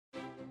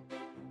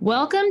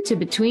Welcome to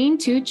Between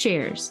Two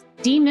Chairs,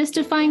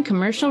 Demystifying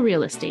Commercial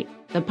Real Estate,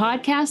 the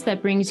podcast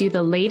that brings you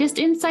the latest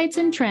insights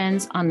and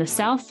trends on the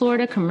South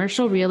Florida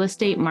commercial real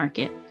estate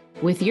market,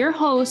 with your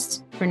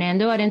hosts,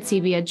 Fernando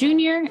Arencibia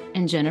Jr.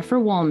 and Jennifer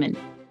Woolman.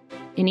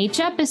 In each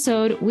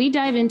episode, we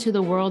dive into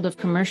the world of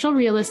commercial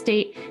real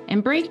estate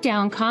and break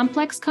down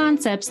complex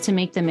concepts to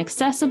make them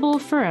accessible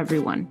for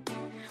everyone.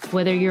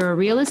 Whether you're a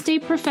real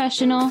estate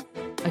professional,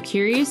 a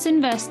curious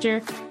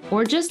investor,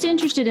 or just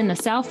interested in the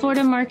South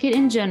Florida market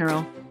in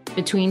general,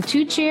 Between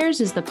Two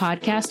Chairs is the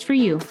podcast for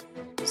you.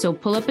 So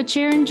pull up a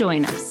chair and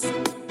join us.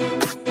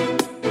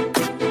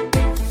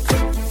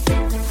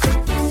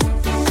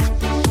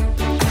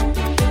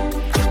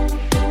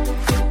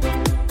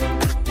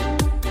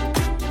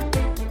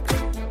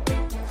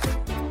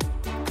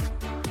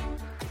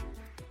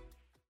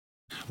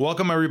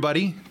 Welcome,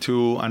 everybody,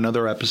 to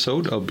another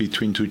episode of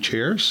Between Two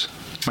Chairs.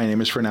 My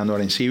name is Fernando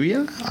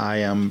Arencibia. I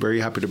am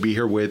very happy to be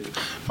here with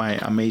my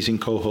amazing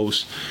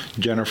co-host,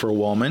 Jennifer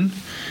Woolman.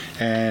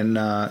 And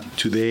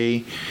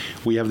today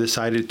we have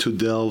decided to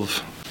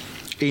delve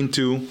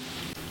into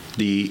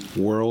the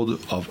world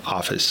of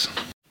office.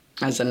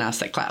 As an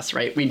asset class,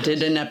 right? We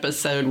did an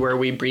episode where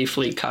we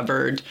briefly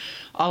covered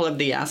all of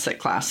the asset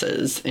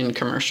classes in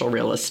commercial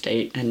real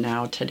estate. And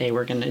now today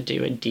we're going to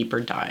do a deeper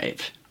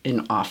dive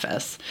in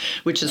office,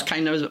 which is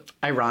kind of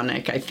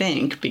ironic, I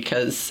think,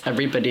 because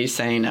everybody's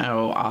saying,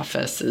 oh,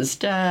 office is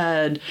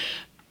dead.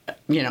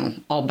 You know,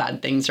 all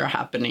bad things are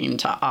happening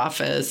to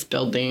office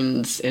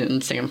buildings in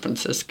San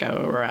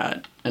Francisco. Are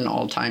at an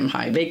all-time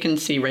high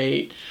vacancy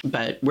rate,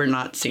 but we're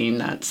not seeing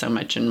that so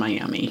much in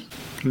Miami.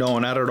 No,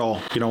 not at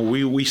all. You know,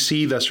 we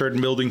see that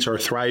certain buildings are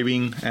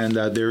thriving and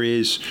that there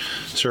is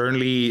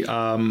certainly,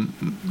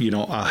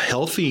 a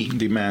healthy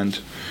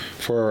demand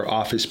for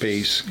office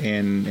space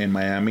in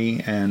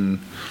Miami. And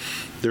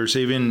there's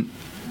even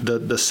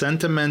the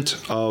sentiment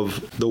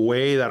of the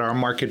way that our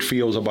market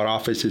feels about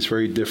office is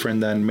very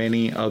different than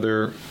many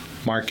other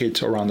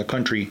markets around the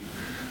country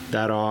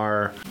that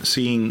are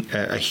seeing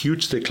a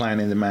huge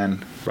decline in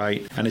demand,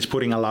 right? And it's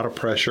putting a lot of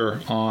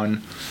pressure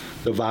on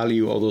the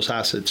value of those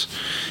assets.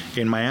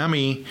 In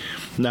Miami,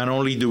 not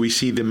only do we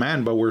see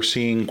demand, but we're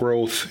seeing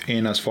growth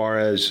in as far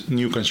as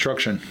new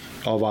construction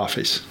of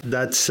office.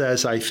 That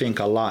says, I think,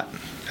 a lot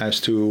as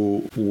to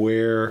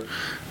where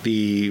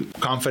the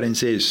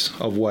confidence is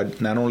of what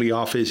not only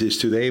office is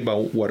today,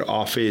 but what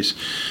office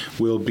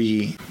will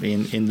be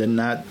in the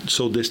not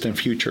so distant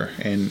future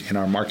in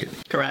our market.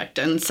 Correct.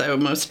 And so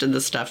most of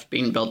the stuff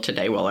being built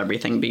today, well,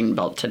 everything being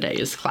built today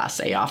is Class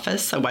A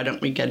office. So why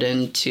don't we get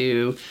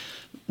into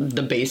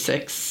the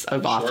basics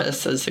of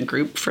office as a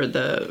group for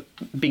the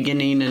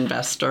beginning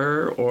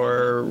investor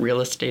or real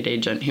estate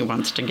agent who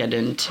wants to get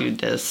into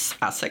this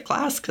asset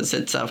class, because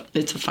it's a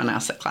fun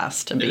asset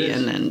class to be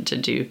in and to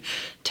do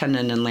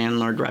tenant and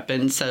landlord rep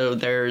in. So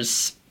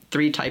there's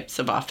three types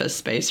of office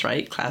space,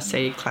 right? Class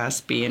A, Class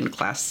B, and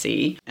Class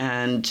C.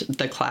 And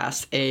the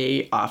Class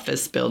A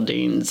office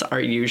buildings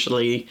are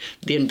usually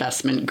the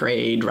investment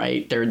grade,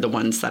 right? They're the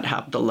ones that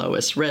have the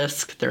lowest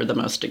risk. They're the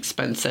most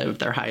expensive.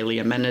 They're highly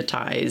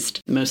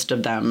amenitized. Most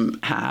of them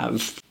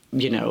have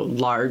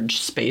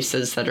large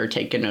spaces that are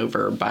taken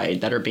over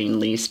that are being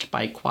leased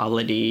by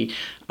quality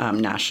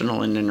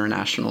national and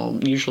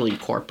international, usually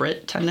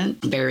corporate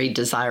tenant. Very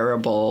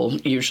desirable,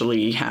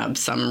 usually have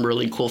some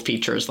really cool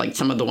features, like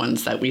some of the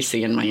ones that we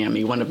see in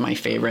Miami. One of my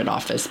favorite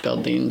office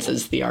buildings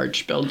is the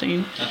Arch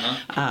building.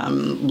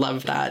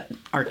 Love that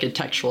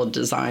architectural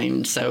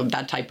design. So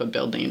that type of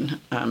building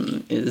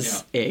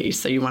is A.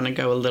 So you want to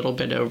go a little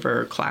bit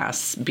over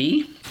Class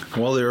B?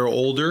 Well, they're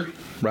older,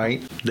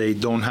 right? They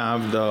don't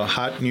have the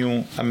hot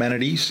new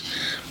amenities,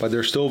 but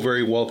they're still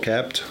very well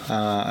kept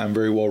and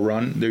very well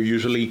run. They're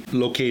usually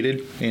located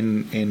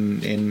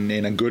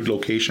in a good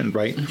location,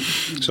 right?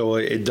 So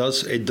it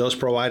does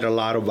provide a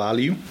lot of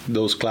value,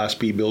 those Class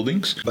B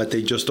buildings, but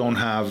they just don't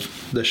have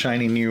the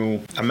shiny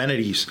new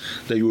amenities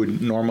that you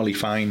would normally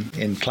find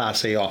in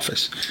Class A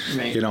office.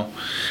 Right.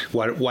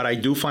 What I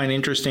do find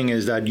interesting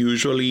is that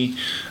usually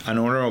an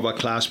owner of a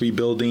Class B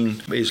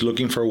building is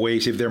looking for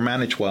ways, if they're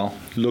managed well,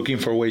 looking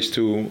for ways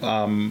to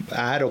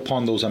add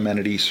upon those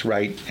amenities,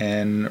 right,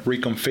 and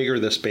reconfigure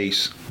the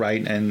space,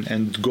 right,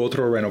 and go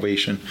through a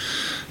renovation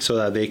so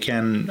that they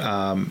can,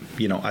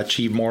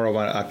 achieve more of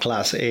a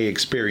Class A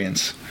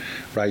experience,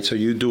 right? So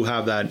you do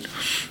have that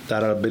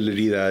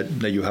ability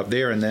that you have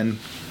there, and then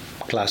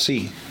Class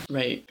C.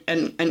 Right.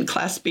 And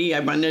Class B, I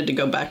wanted to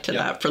go back to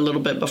that for a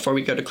little bit before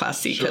we go to Class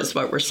C, because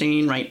what we're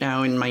seeing right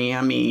now in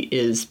Miami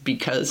is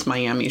because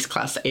Miami's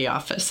Class A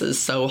office is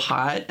so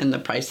hot and the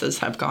prices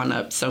have gone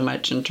up so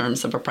much in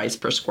terms of a price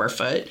per square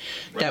foot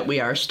that we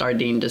are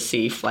starting to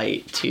see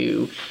flight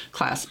to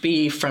Class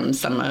B from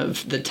some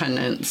of the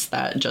tenants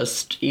that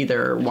just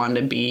either want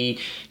to be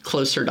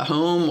closer to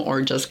home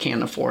or just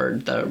can't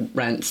afford the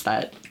rents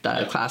that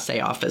the Class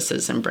A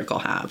offices in Brickell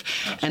have.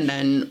 Absolutely. And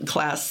then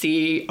Class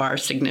C are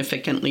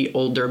significantly definitely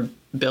older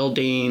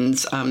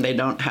buildings. They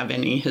don't have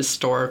any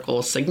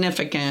historical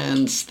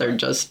significance. They're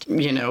just,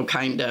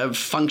 kind of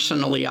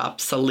functionally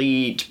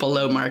obsolete,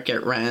 below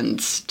market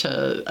rents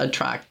to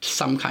attract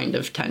some kind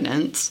of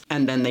tenants.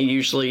 And then they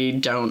usually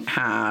don't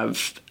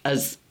have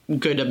as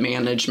good a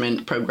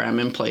management program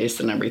in place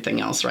and everything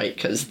else, right?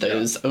 Because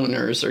those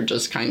owners are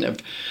just kind of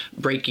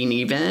breaking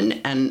even.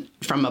 And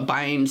from a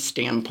buying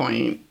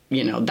standpoint,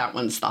 that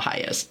one's the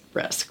highest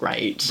risk,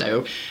 right?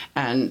 So,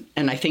 and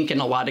I think in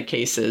a lot of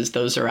cases,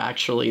 those are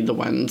actually the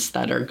ones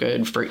that are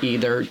good for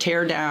either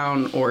tear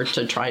down or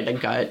to try to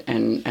gut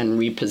and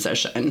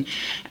reposition.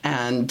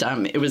 And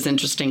it was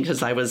interesting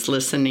because I was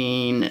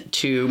listening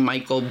to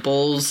Michael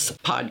Bull's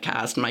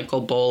podcast.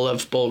 Michael Bull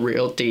of Bull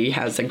Realty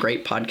has a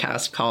great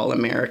podcast called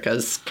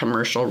America's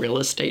Commercial Real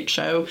Estate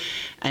Show.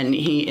 And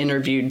he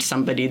interviewed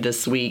somebody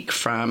this week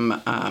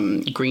from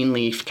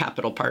Greenleaf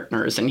Capital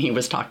Partners, and he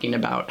was talking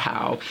about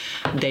how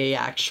they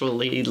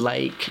actually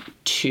like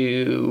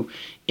to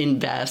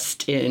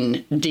invest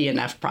in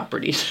DNF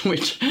properties,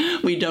 which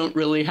we don't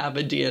really have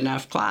a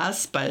DNF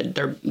class, but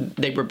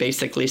they were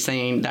basically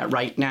saying that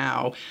right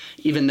now,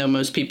 even though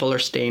most people are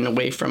staying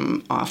away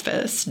from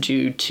office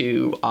due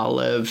to all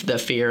of the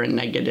fear and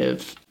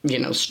negative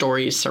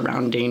stories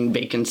surrounding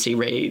vacancy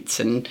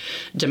rates and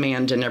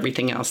demand and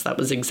everything else that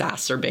was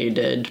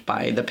exacerbated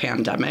by the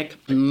pandemic.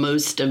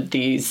 Most of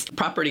these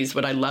properties,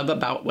 what I love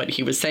about what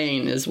he was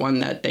saying is one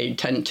that they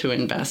tend to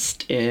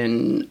invest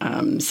in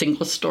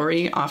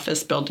single-story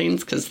office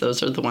buildings because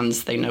those are the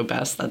ones they know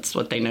best. That's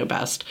what they know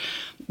best.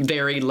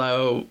 Very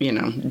low,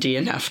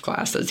 DNF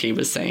class, as he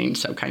was saying,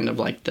 so kind of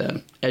like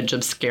the edge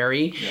of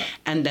scary. Yeah.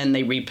 And then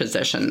they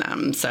reposition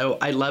them. So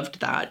I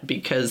loved that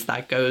because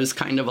that goes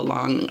kind of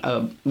along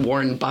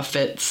Warren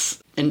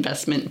Buffett's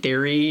investment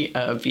theory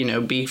of,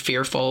 be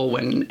fearful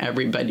when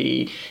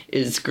everybody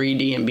is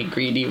greedy and be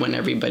greedy when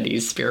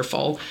everybody's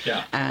fearful.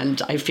 Yeah.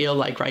 And I feel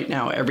like right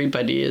now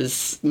everybody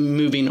is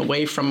moving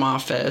away from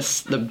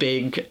office. The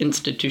big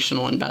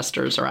institutional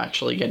investors are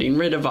actually getting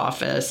rid of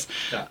office.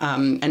 Yeah.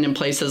 And in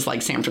places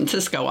like San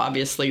Francisco,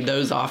 obviously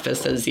those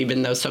offices,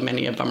 even though so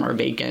many of them are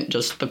vacant,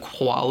 just the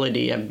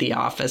quality of the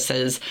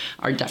offices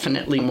are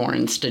definitely more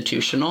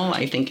institutional.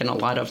 I think in a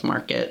lot of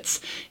markets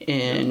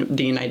in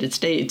the United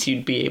States,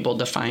 you'd be able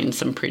to find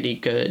some pretty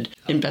good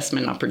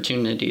investment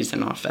opportunities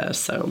in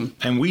office.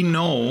 And we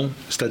know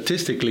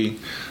statistically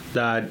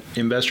that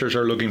investors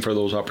are looking for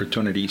those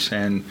opportunities.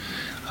 And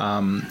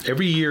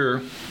every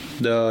year,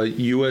 the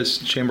U.S.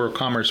 Chamber of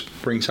Commerce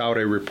brings out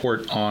a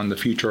report on the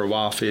future of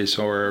office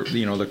or,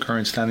 the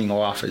current standing of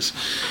office.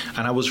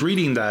 And I was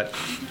reading that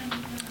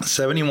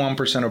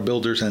 71% of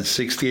builders and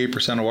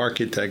 68% of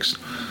architects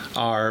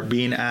are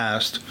being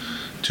asked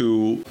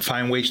to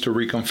find ways to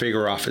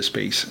reconfigure office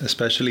space,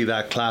 especially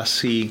that Class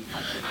C,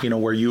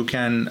 where you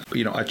can,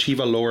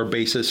 achieve a lower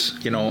basis,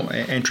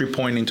 entry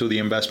point into the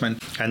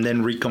investment and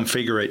then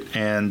reconfigure it.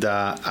 And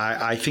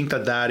I think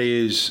that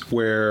is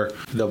where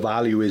the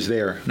value is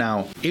there.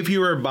 Now, if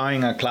you are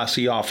buying a Class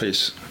C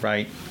office,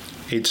 right,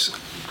 it's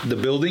the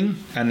building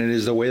and it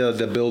is the way that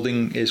the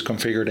building is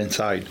configured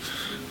inside.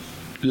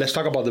 Let's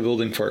talk about the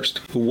building first.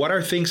 What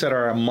are things that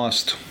are a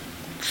must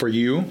for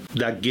you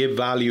that give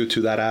value to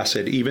that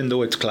asset, even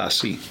though it's Class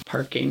C?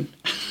 Parking.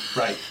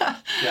 Right.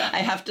 Yeah. I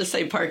have to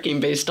say parking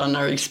based on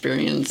our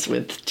experience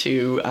with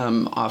two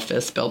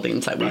office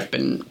buildings that we've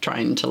been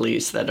trying to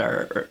lease that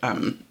are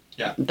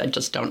that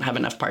just don't have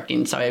enough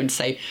parking. So I would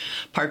say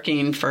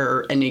parking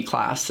for any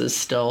class is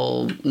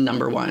still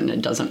number one.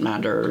 It doesn't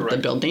matter Correct. The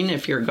building.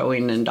 If you're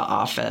going into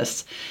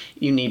office,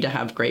 you need to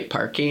have great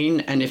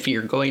parking. And if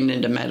you're going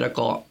into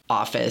medical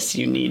office,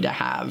 you need to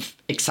have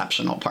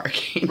exceptional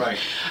parking. Right.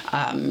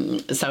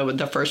 So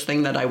the first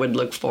thing that I would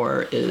look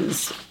for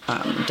is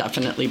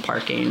definitely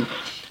parking.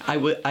 I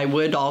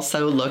would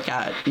also look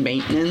at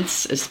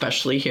maintenance,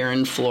 especially here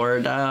in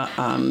Florida,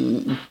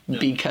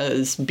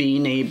 because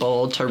being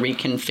able to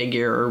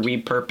reconfigure or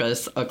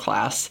repurpose a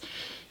Class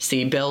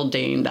C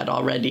building that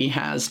already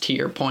has, to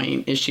your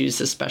point, issues,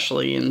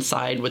 especially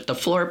inside with the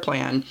floor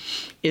plan,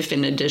 if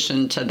in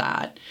addition to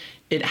that,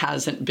 it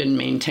hasn't been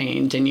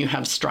maintained and you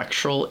have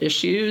structural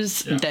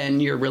issues, then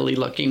you're really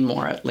looking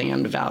more at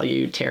land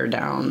value, tear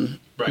down,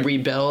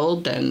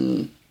 rebuild,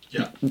 and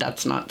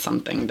that's not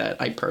something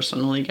that I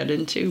personally get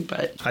into,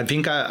 but I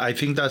think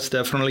that's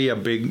definitely a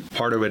big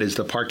part of it is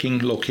the parking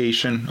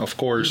location, of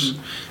course,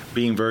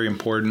 being very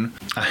important.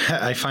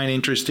 I find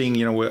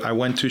interesting, I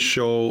went to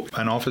show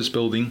an office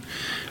building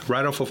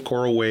right off of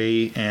Coral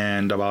Way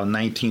and about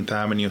 19th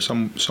Avenue,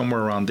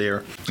 somewhere around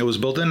there. It was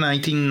built in the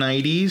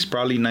 1990s,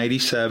 probably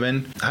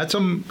 97. Had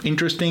some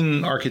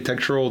interesting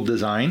architectural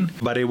design,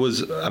 but it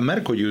was a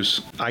medical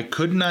use. I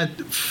could not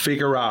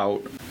figure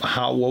out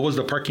what was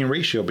the parking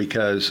ratio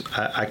because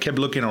I kept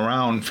looking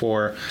around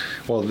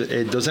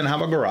it doesn't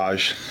have a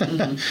garage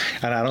and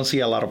I don't see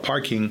a lot of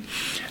parking.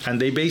 And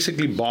they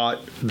basically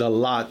bought the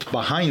lot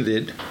behind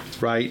it,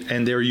 right?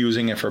 And they're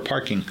using it for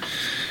parking.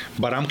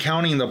 But I'm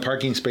counting the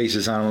parking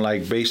spaces, and I'm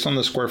like, based on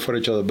the square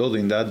footage of the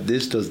building, that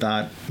this does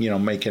not,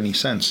 make any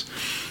sense.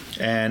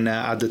 And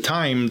at the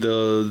time,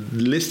 the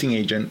listing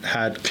agent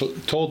had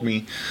told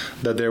me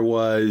that there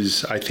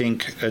was, I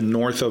think,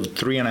 north of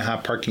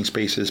 3.5 parking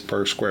spaces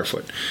per square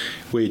foot,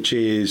 which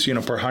is, per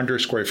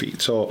 100 square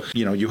feet. So,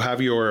 you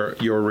have your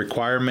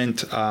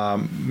requirement,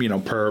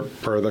 per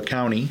the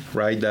county,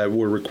 right, that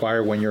will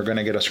require when you're going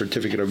to get a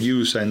certificate of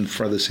use. And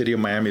for the city of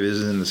Miami, this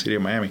is in the city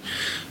of Miami.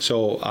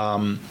 So,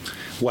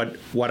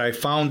 What I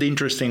found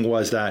interesting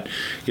was that,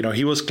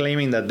 he was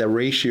claiming that the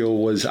ratio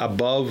was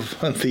above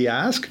the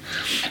ask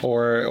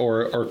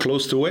or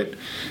close to it,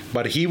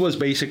 but he was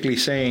basically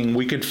saying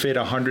we could fit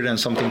 100 and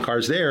something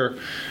cars there,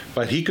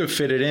 but he could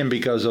fit it in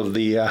because of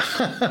the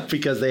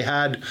because they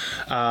had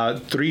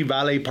 3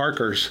 valet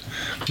parkers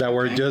that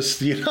were just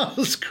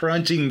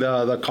scrunching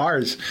the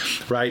cars,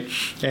 right?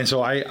 And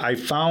so I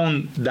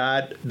found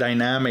that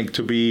dynamic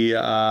to be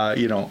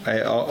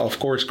of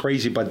course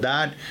crazy, but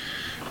that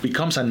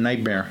becomes a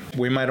nightmare.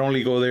 We might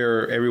only go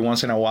there every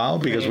once in a while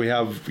because we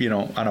have,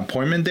 an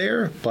appointment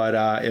there,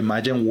 but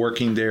imagine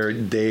working there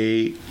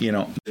day,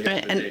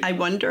 And I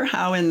wonder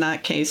how in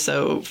that case,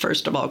 so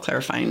first of all,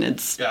 clarifying,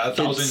 it's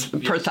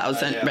 1,000 per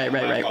thousand,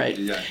 right.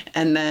 Coffee, yeah.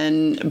 And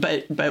then,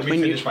 but when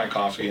you finish my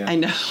coffee. Yeah.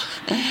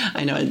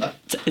 I know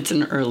it's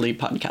an early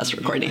podcast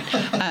recording.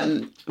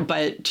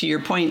 But to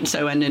your point,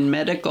 so, and in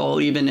medical,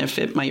 even if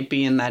it might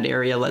be in that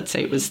area, let's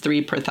say it was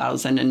 3 per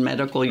thousand, in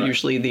medical,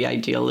 usually the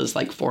ideal is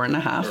like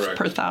 4.5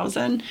 per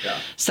thousand. Yeah.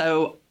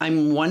 So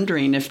I'm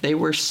wondering if they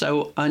were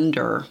so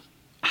under,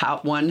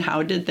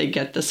 how did they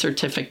get the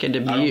certificate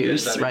of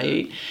use,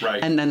 right?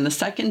 Right. And then the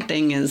second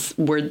thing is,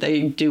 were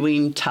they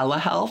doing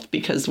telehealth?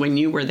 Because when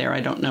you were there, I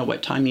don't know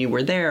what time you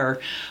were there,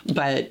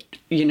 but,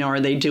 are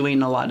they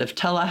doing a lot of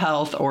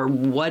telehealth, or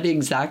what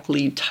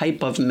exactly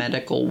type of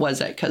medical was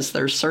it? Because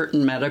there's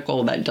certain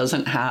medical that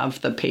doesn't have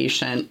the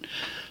patient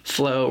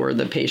flow or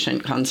the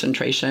patient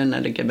concentration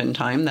at a given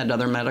time that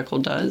other medical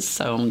does.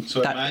 So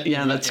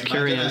that's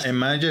curious.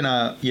 Imagine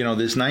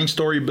this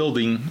 9-story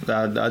building,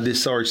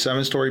 this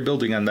 7-story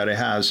building, and that it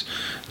has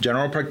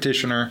general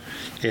practitioner,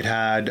 it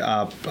had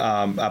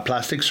a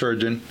plastic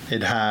surgeon,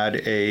 it had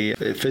a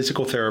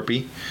physical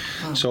therapy.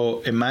 Oh.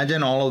 So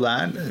imagine all of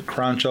that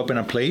crunched up in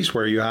a place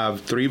where you have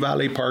 3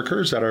 valet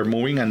parkers that are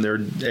moving, and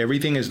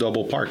everything is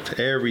double parked.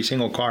 Every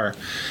single car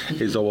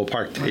is double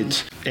parked. Wow.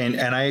 And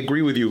I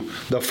agree with you.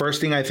 The first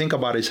thing I think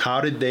about is,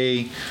 how did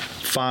they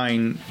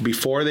find,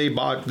 before they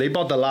bought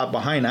the lot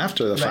behind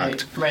after the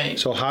fact. Right.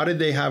 So how did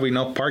they have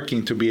enough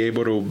parking to be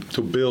able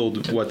to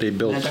build what they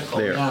built medical,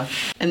 there? Yeah.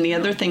 And the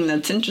other thing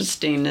that's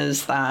interesting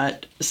is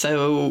that,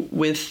 so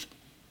with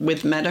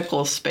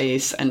medical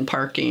space and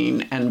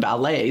parking and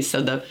valet,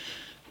 so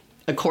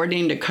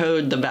according to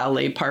code, the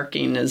valet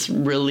parking is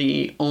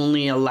really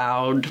only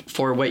allowed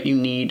for what you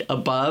need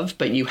above,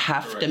 but you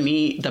have to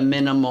meet the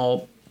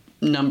minimal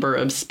number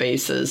of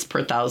spaces per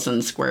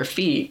 1,000 square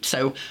feet.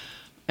 So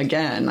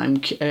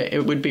again,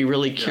 it would be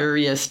really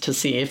curious to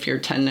see if your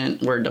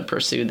tenant were to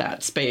pursue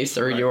that space,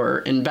 or your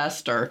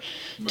investor,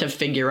 to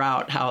figure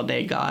out how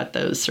they got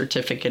those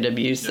certificate of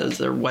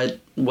uses, or what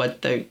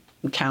the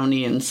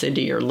county and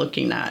city are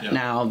looking at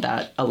now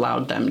that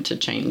allowed them to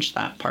change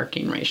that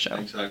parking ratio.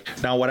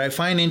 Exactly. Now, what I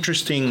find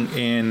interesting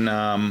in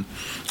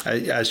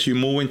as you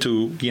move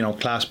into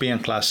Class B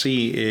and Class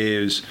C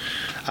is,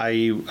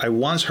 I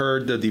once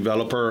heard the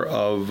developer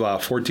of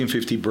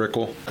 1450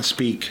 Brickell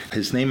speak.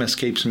 His name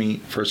escapes me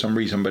for some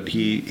reason, but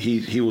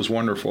he was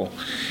wonderful.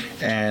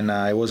 And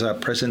it was a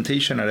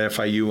presentation at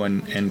FIU,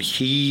 and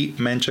he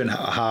mentioned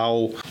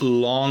how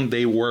long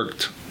they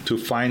worked to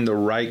find the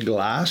right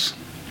glass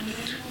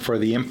for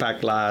the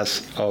impact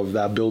glass of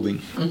that building,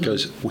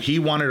 because he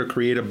wanted to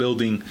create a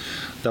building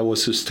that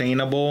was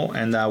sustainable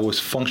and that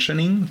was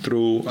functioning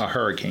through a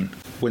hurricane.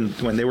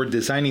 When they were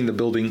designing the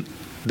building,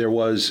 there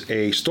was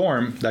a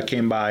storm that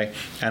came by,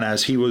 and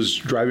as he was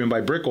driving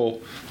by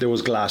Brickell, there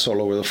was glass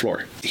all over the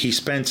floor. He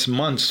spends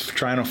months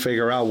trying to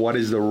figure out what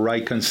is the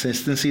right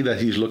consistency that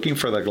he's looking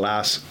for the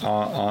glass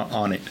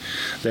on it.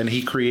 Then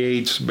he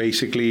creates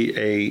basically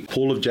a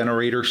pool of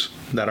generators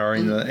that are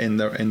in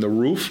the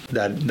roof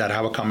that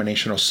have a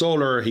combination of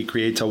solar. He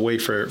creates a way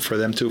for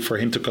him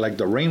to collect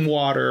the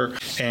rainwater.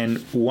 And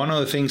one of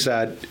the things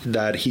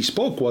that he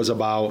spoke was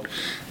about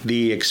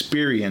the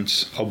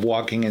experience of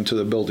walking into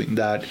the building,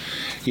 that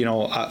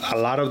a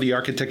lot of the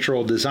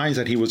architectural designs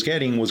that he was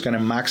getting was going to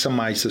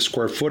maximize the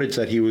square footage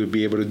that he would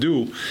be able to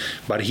do,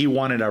 but he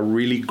wanted a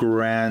really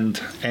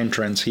grand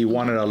entrance. He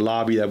wanted a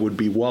lobby that would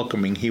be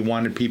welcoming. He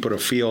wanted people to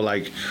feel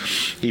like,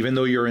 even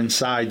though you're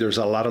inside, there's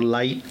a lot of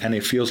light, and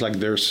it feels like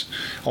there's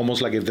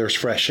almost like if there's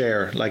fresh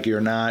air, like you're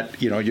not,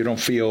 you don't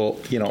feel,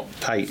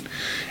 tight.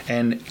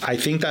 And I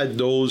think that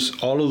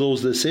all of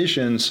those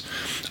decisions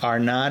are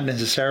not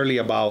necessarily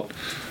about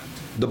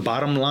the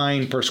bottom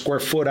line per square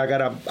foot. I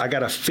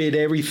gotta fit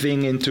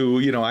everything into,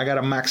 I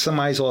gotta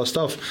maximize all the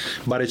stuff.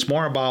 But it's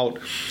more about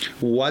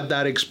what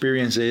that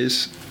experience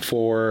is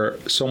for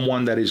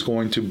someone that is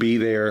going to be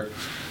there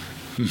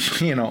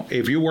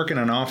if you work in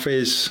an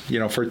office,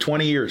 for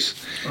 20 years,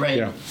 right.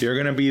 You're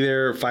going to be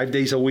there 5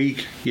 days a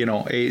week,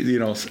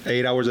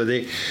 8 hours a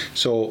day.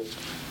 So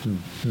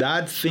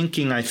that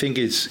thinking, I think,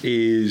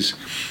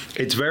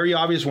 it's very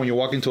obvious when you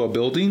walk into a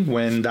building,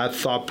 when that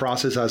thought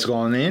process has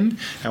gone in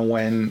and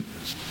when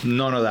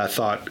none of that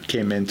thought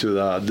came into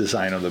the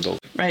design of the building.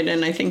 Right.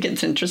 And I think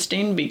it's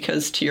interesting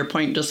because, to your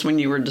point, just when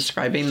you were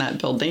describing that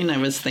building, I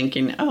was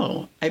thinking,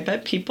 oh, I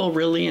bet people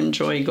really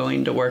enjoy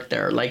going to work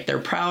there. Like, they're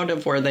proud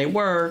of where they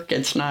work.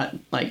 It's not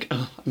like,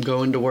 oh, I'm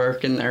going to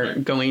work and they're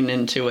going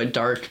into a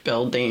dark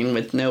building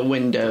with no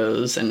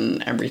windows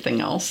and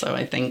everything else. So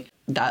I think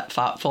that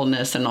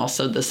thoughtfulness and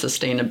also the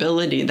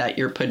sustainability that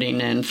you're putting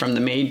in from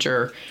the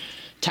major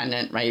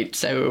tenant, right?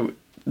 So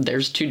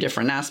there's two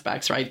different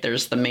aspects, right?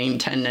 There's the main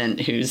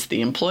tenant who's the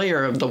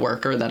employer of the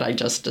worker that I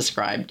just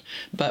described.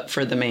 But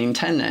for the main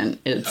tenant,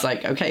 it's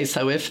like, okay,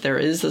 so if there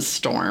is a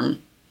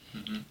storm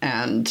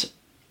and,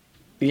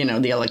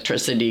 the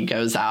electricity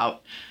goes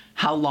out,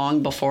 how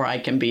long before I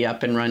can be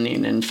up and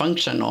running and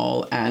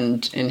functional?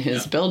 And in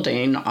his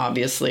building,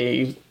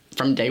 obviously,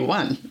 from day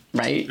one,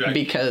 right?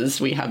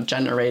 Because we have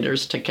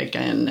generators to kick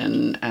in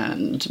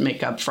and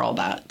make up for all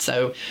that.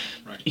 So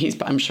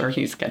I'm sure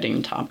he's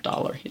getting top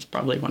dollar. He's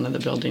probably one of the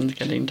buildings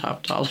getting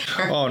top dollar.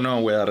 Oh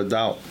no, without a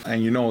doubt.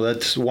 And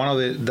that's one of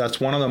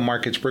the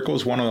markets. Brickell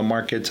is one of the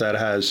markets that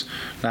has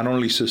not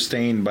only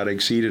sustained but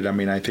exceeded. I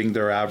mean, I think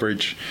their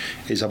average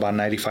is about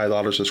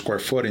 $95 a square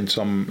foot in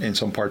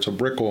some parts of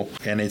Brickell,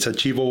 and it's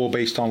achievable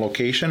based on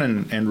location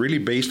and really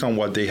based on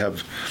what they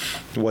have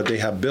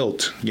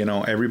built.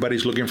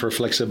 Everybody's looking for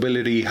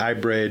flexibility,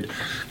 hybrid,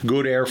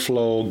 good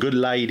airflow, good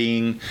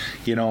lighting.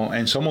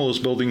 And some of those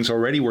buildings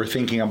already were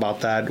thinking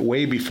about that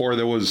way before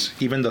there was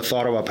even the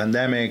thought of a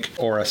pandemic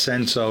or a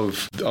sense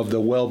of the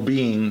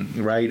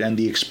well-being, right, and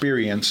the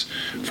experience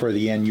for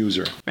the end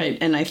user. Right,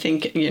 and I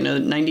think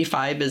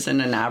 95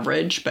 isn't an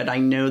average, but I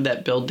know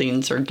that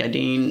buildings are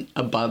getting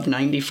above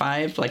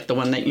 95, like the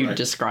one that you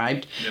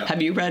described. Yeah.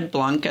 Have you read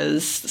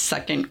Blanca's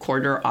second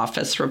quarter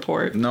office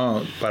report?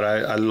 No, but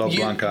I love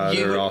Blanca.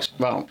 They're awesome.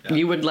 Well,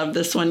 you would love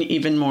this one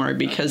even more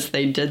because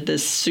they did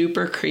this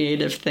super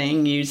creative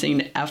thing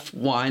using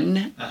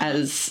F1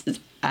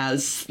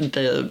 as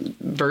the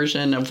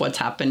version of what's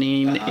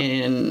happening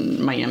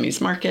in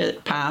Miami's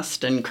market,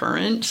 past and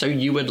current. So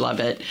you would love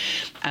it.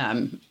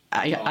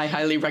 I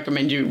highly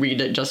recommend you read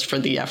it just for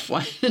the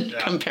F1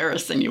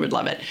 comparison. You would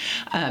love it.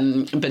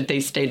 But they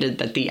stated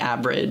that the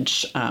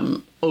average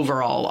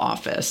overall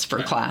office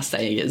for Class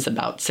A is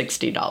about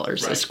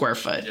 $60 a square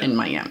foot in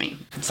Miami.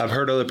 I've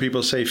heard other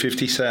people say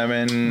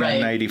 57,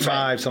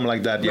 95, something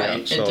like that. Right.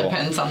 Yeah. So it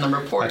depends on the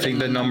report. I think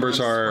the numbers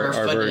are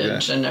very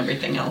good. And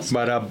everything else.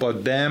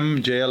 But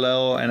them,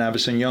 JLL, and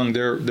Avison Young,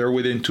 they're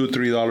within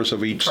 $2-3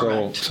 of each.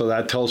 Correct. So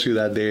that tells you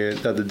that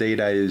the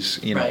data is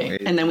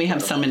right. And then we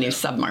have so many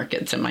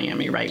submarkets in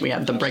Miami, right? We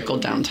have the Brickell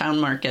downtown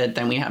market.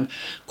 Then we have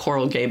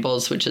Coral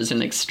Gables, which is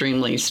an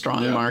extremely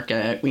strong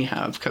market. We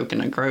have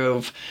Coconut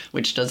Grove,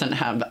 which doesn't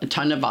have a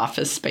ton of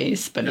office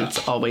space, but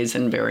it's always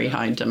in very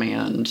high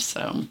demand.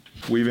 So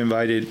we've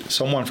invited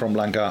someone from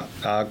Blanca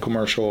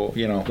Commercial,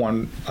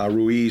 Juan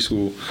Ruiz,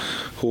 who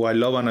I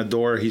love and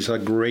adore. He's a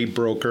great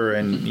broker,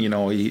 and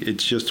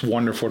it's just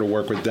wonderful to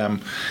work with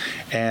them.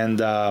 And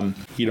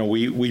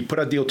we put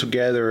a deal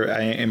together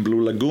in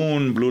Blue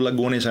Lagoon. Blue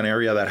Lagoon is an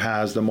area that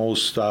has the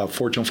most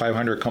Fortune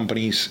 500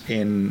 companies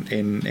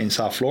in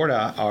South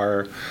Florida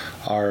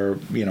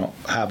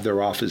have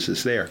their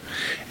offices there.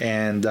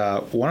 And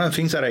one of the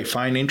things that I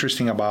find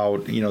interesting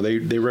about,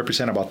 they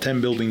represent about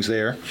 10 buildings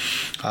there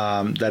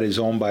that is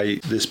owned by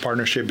this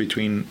partnership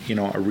between,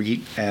 a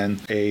REIT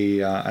and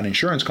an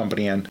insurance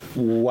company. And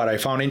what I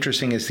found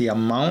interesting is the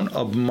amount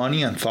of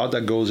money and thought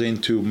that goes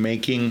into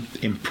making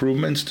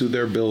improvements to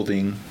their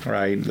building,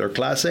 right? They're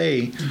Class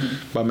A,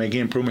 but making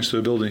improvements to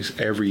the buildings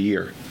every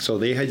year. So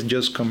they had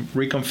just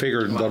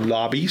reconfigured the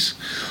lobbies.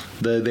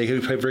 They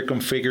have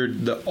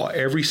reconfigured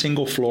every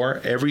single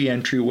floor, every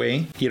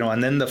entryway,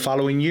 and then the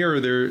following year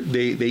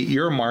they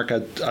earmark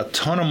a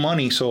ton of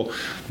money. So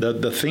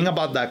the thing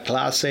about that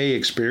Class A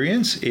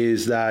experience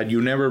is that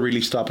you never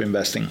really stop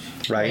investing,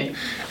 right?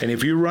 And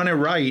if you run it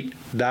right,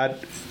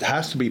 that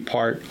has to be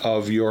part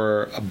of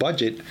your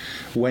budget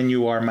when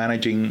you are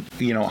managing,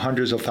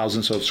 hundreds of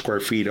thousands of square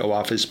feet of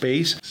office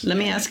space. Let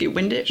me ask you,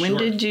 when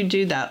did you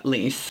do that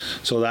lease?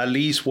 So that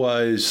lease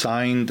was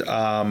signed,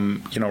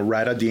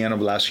 right at the end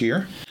of last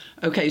year.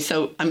 Okay,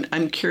 so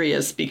I'm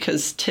curious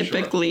because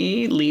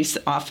typically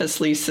office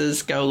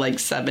leases go like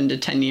 7 to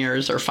 10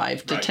 years or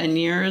 5 to 10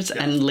 years,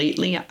 and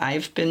lately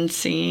I've been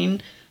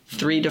seeing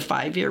 3 to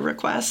 5 year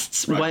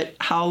requests. Right.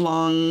 How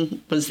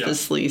long was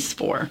this lease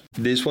for?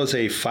 This was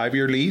a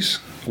 5-year lease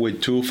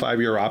with 2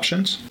 5-year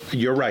options.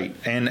 You're right.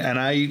 And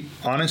I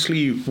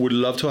honestly would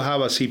love to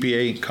have a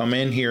CPA come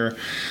in here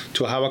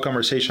to have a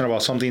conversation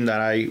about something that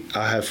I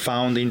have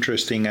found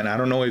interesting, and I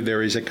don't know if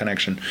there is a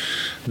connection.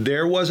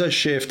 There was a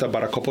shift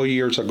about a couple of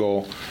years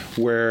ago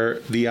where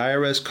the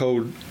IRS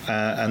code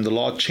and the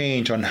law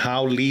changed on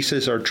how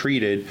leases are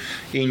treated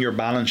in your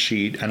balance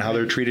sheet and how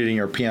they're treated in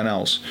your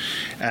P&Ls.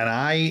 And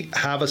I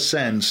have a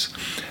sense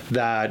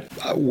that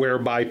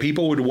whereby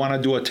people would want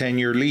to do a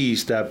 10-year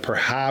lease, that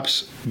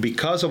perhaps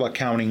because of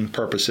accounting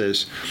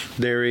purposes,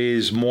 there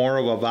is more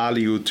of a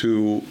value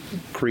to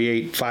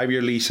create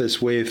 5-year leases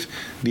with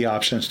the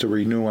options to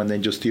renew and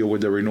then just deal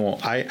with the renewal.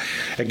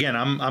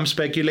 I'm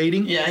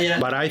speculating,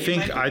 but I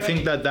think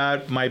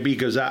that might be,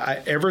 because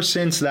ever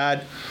since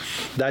that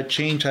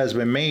change has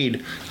been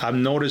made, I've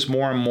noticed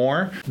more and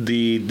more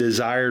the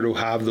desire to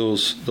have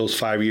those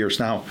 5 years.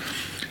 Now,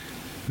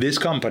 this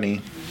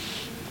company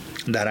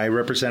that I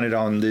represented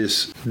on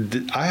this,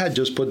 I had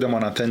just put them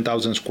on a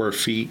 10,000 square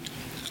feet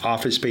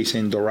office space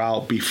in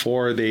Doral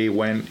before they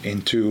went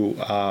into,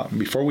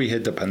 before we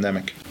hit the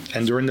pandemic.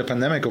 And during the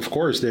pandemic, of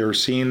course, they were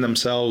seeing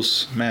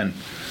themselves, man,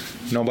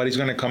 nobody's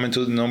coming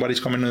to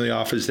the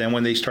office. Then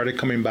when they started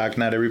coming back,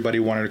 not everybody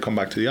wanted to come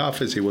back to the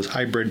office. It was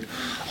hybrid,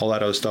 all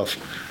that other stuff.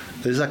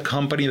 This is a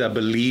company that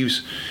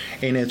believes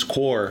in its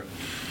core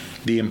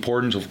the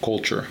importance of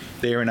culture.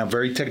 They are in a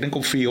very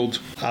technical field.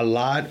 A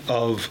lot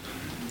of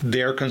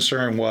their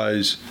concern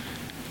was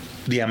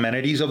the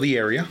amenities of the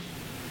area,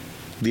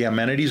 the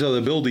amenities of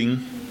the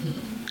building,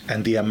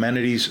 and the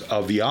amenities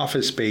of the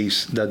office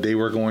space that they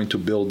were going to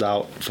build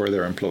out for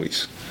their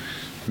employees.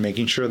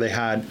 Making sure they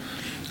had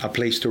a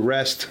place to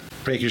rest,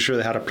 making sure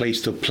they had a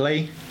place to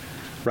play,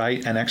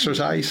 right, and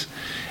exercise,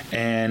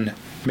 and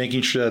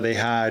making sure that they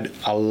had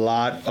a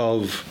lot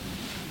of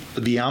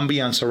the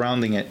ambience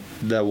surrounding it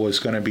that was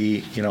going to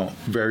be,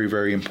 very,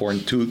 very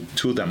important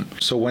to them.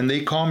 So when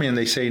they call me and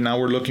they say, now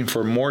we're looking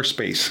for more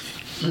space,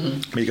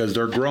 because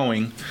they're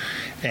growing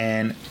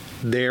and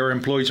their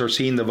employees are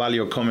seeing the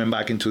value of coming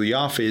back into the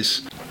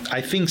office,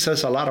 I think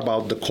says a lot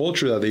about the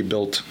culture that they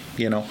built,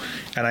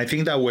 And I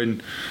think that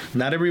when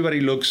not everybody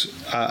looks,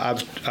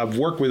 I've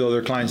worked with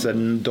other clients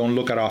that don't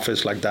look at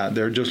office like that.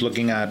 They're just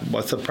looking at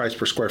what's the price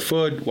per square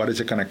foot, what is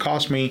it going to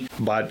cost me.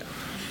 But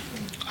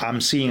I'm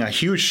seeing a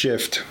huge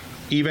shift.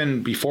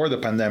 Even before the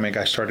pandemic,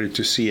 I started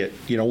to see it.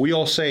 We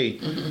all say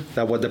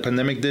that what the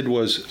pandemic did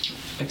was,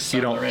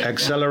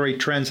 accelerate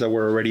trends that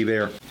were already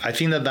there. I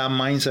think that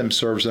mindset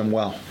serves them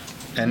well.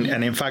 And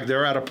in fact,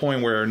 they're at a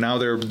point where now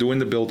they're doing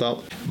the build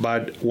out.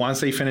 But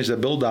once they finish the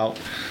build out,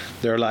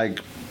 they're like,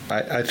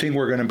 I think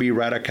we're going to be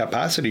right at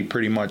capacity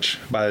pretty much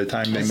by the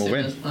time they move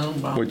in,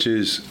 which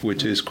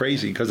is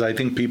crazy, because I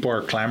think people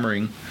are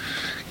clamoring,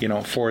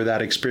 for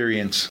that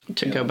experience.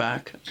 To go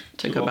back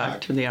to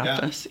the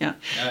office. Yeah.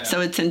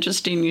 So it's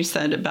interesting you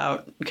said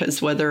about,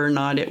 because whether or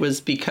not it was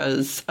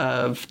because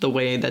of the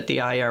way that the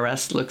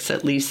IRS looks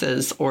at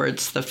leases, or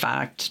it's the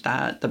fact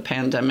that the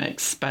pandemic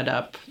sped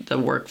up the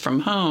work from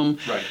home.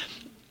 Right.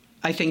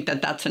 I think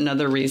that that's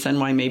another reason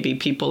why maybe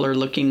people are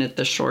looking at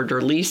the shorter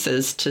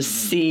leases to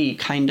see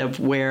kind of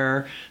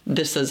where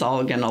this is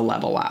all going to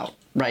level out.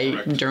 Right?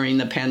 Correct. During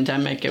the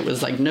pandemic, it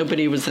was like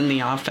nobody was in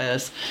the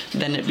office.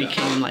 Then it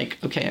became like,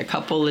 okay, a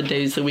couple of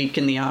days a week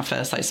in the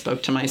office. I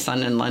spoke to my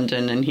son in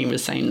London, and he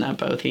was saying that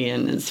both he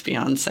and his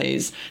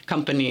fiance's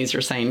companies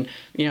are saying,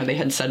 they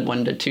had said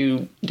 1 to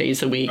 2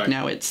 days a week. Right.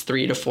 Now it's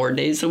 3 to 4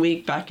 days a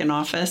week back in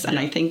office. And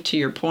I think, to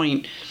your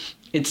point,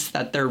 it's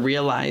that they're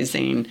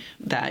realizing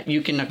that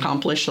you can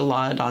accomplish a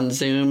lot on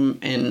Zoom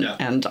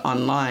and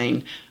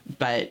online,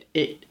 but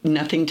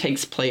nothing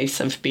takes place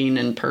of being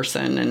in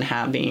person and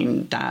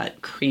having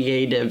that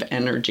creative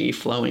energy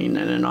flowing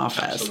in an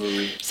office.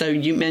 Absolutely. So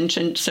you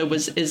mentioned,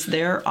 is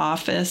their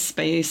office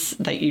space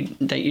that you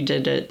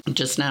did it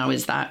just now,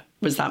 was that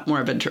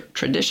more of a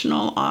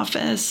traditional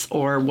office,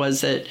 or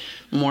was it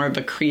more of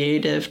a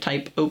creative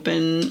type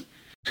open?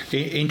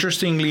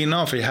 Interestingly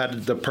enough, it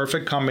had the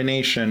perfect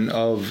combination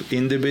of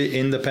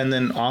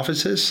independent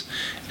offices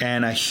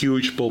and a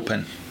huge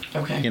bullpen.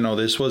 Okay.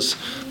 This was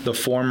the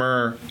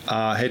former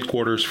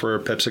headquarters for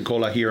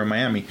Pepsi-Cola here in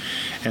Miami.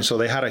 And so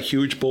they had a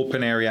huge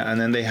bullpen area,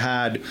 and then they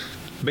had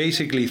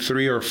basically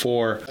three or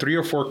four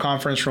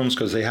conference rooms,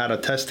 because they had a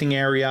testing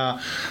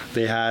area.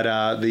 They had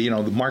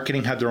the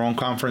marketing had their own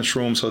conference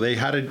room, so they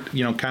had it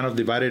kind of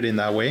divided in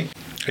that way.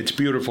 It's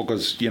beautiful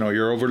because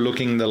you're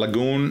overlooking the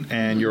lagoon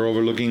and you're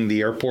overlooking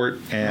the airport,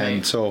 and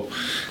right. So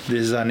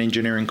this is an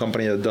engineering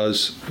company that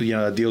does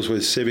that deals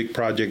with civic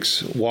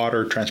projects,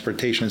 water,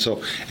 transportation.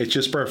 So it's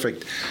just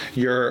perfect.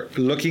 You're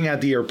looking at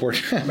the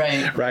airport,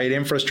 right? Right,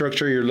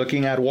 infrastructure. You're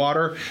looking at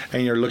water,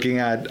 and you're looking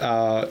at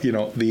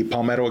the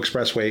Palmetto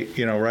Expressway,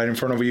 right in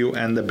front of you,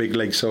 and the big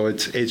lake. So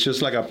it's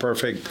just like a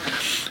perfect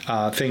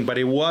thing. But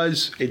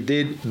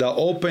the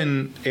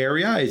open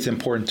area is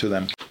important to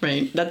them.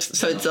 Right.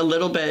 So it's a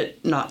little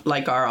bit not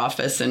like our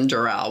office in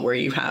Doral, where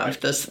you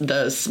have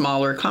the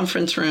smaller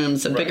conference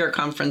rooms, a bigger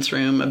conference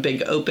room, a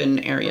big open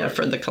area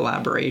for the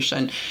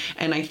collaboration.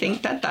 And I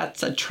think that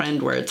that's a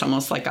trend where it's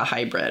almost like a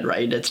hybrid,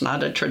 right? It's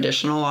not a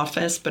traditional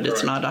office, but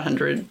it's not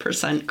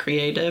 100%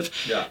 creative.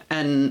 Yeah.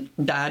 And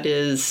that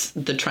is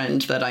the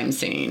trend that I'm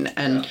seeing.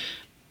 And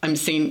I'm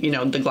seeing,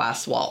 the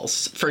glass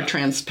walls for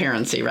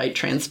transparency, right?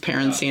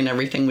 Transparency in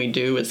everything we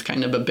do is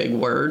kind of a big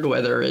word,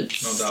 whether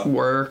it's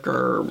work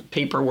or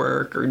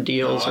paperwork or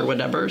deals or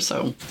whatever.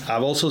 So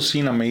I've also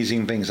seen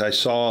amazing things. I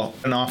saw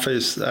an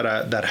office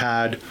that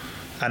had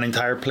an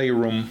entire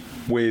playroom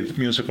with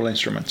musical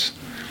instruments.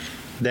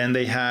 Then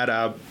they had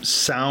a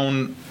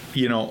sound,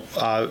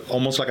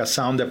 almost like a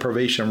sound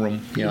deprivation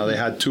room. They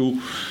had 2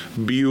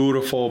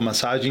 beautiful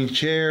massaging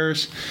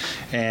chairs,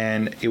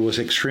 and it was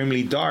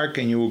extremely dark,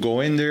 and you would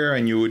go in there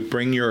and you would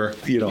bring your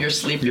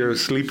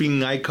sleeping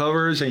night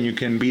covers, and you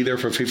can be there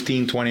for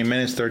 15, 20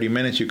 minutes, 30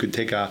 minutes. You could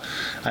take a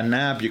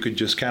nap. You could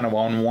just kind of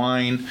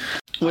unwind.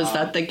 Was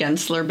that the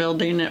Gensler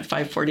building at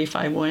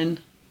 545 Wynn?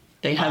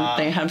 They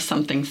have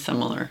something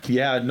similar.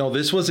 Yeah, no,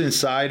 this was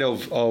inside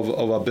of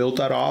a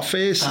built-out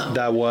office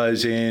that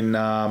was in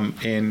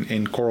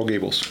Coral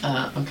Gables.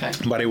 Okay.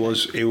 But it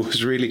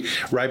was really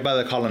right by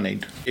the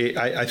colonnade.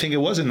 I think it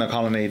was in the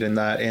colonnade in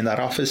that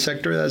office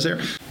sector that's there.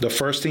 The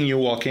first thing you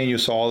walk in, you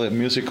saw all the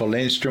musical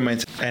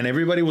instruments, and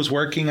everybody was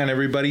working, and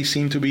everybody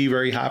seemed to be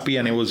very happy.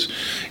 And it was,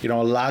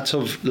 lots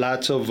of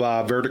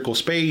vertical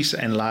space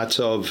and lots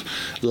of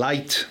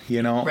light,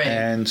 Right.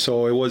 And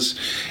so it's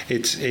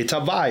a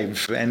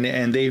vibe,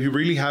 and they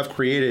really have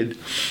created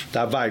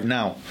that vibe.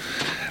 Now,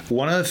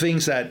 one of the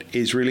things that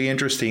is really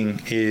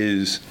interesting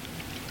is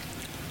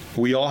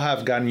we all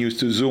have gotten used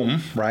to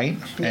Zoom, right?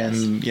 Yes.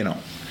 And,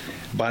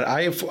 but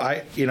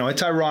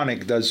it's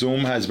ironic that Zoom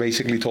has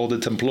basically told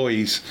its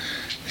employees,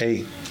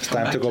 hey, it's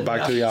time to go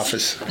back to the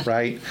office,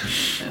 right?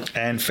 Yeah.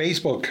 And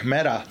Facebook,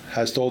 Meta,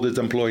 has told its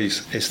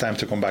employees, it's time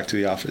to come back to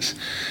the office.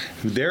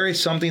 There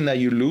is something that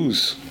you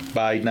lose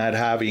by not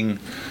having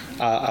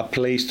a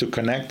place to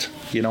connect,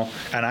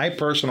 and I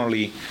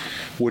personally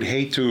would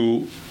hate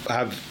to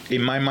have,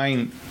 in my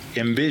mind,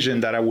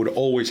 envision that I would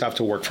always have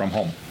to work from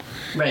home.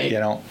 Right.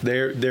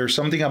 There's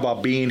something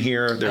about being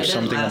here. There's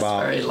something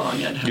about. I didn't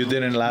last very long at home. You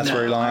didn't last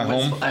very long at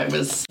home? I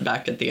was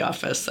back at the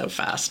office so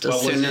fast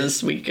as soon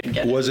as we could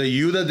get. Was it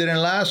you that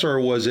didn't last,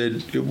 or was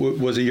it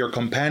your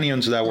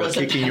companions that were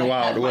kicking you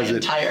out? Was it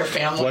entire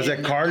family? Was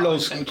it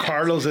Carlos?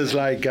 Carlos is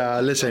like,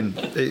 listen,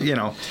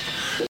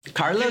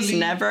 Carlos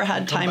never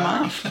had time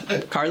off.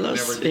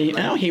 Carlos,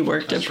 he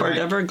worked at Port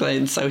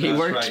Everglades, so he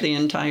worked the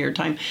entire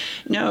time.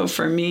 No,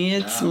 for me,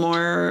 it's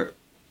more.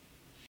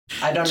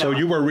 I don't know. So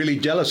you were really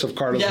jealous of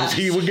Carlos because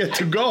he would get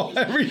to go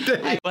every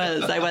day.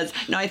 I was.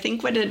 No, I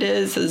think what it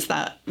is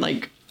that,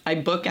 I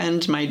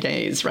bookend my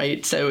days,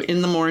 right? So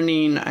in the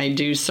morning, I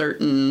do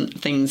certain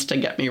things to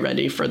get me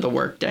ready for the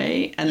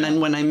workday. And then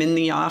when I'm in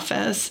the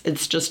office,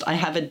 it's just, I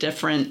have a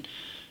different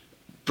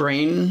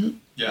brain.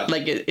 Yeah.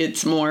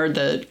 It's more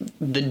the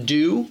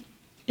do.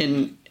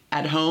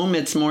 At home,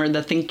 it's more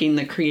the thinking,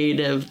 the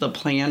creative, the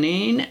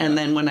planning. And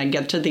then when I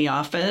get to the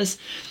office,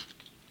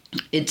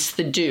 it's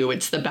the do.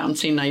 It's the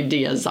bouncing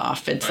ideas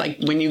off. It's like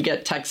when you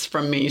get texts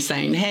from me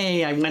saying,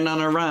 hey, I went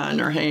on a run,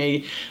 or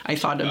hey, I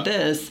thought of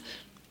this.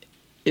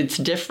 It's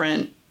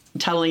different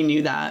telling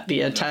you that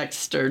via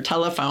text or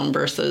telephone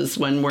versus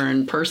when we're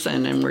in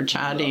person and we're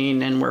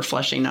chatting and we're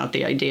fleshing out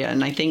the idea.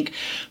 And I think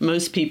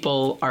most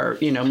people are,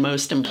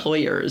 most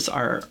employers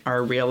are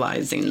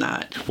realizing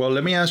that. Well,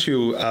 let me ask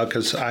you,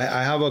 because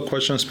I have a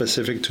question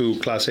specific to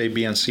Class A,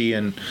 B, and C,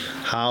 and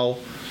how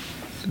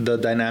the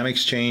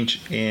dynamics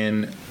change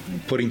in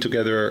putting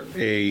together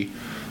a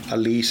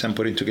lease and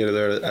putting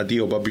together a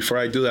deal. But before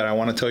I do that, I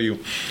want to tell you,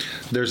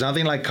 there's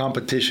nothing like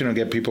competition to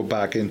get people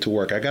back into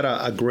work. I got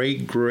a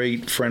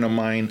great friend of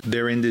mine.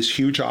 They're in this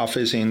huge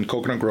office in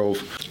Coconut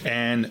Grove,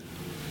 and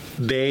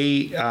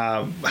they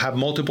have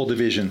multiple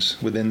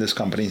divisions within this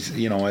company.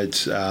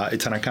 It's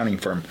an accounting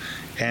firm.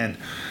 And,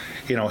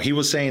 he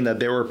was saying that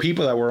there were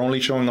people that were only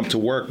showing up to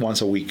work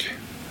once a week.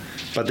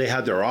 But they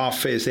had their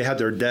office, they had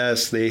their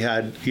desk, they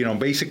had,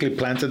 basically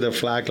planted their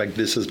flag like,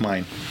 this is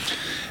mine.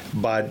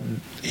 But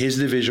his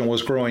division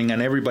was growing,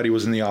 and everybody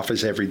was in the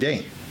office every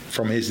day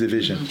from his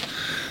division.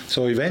 Mm-hmm.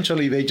 So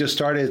eventually they just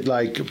started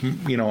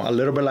a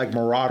little bit like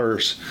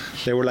marauders.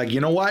 They were like,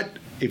 you know what?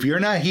 If you're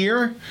not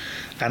here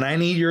and I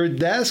need your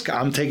desk,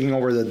 I'm taking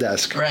over the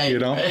desk.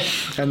 Right.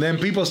 Right. And then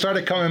people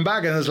started coming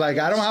back, and it's like,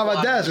 I don't have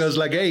a desk. I was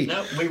like, hey.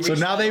 Nope, so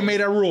now they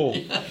made a rule.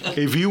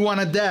 If you want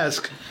a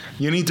desk,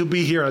 you need to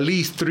be here at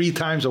least 3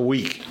 times a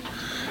week.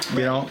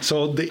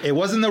 So it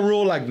wasn't the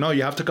rule like, no,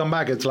 you have to come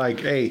back. It's like,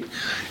 hey,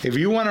 if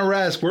you want to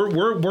rest,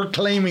 we're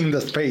claiming the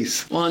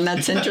space. Well, and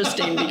that's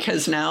interesting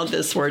because now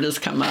this word has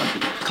come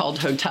up called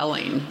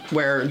hoteling,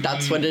 where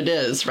that's what it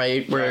is,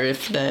 right? Where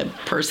if the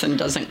person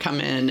doesn't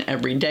come in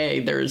every day,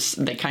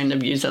 they kind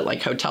of use it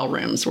like hotel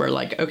rooms, where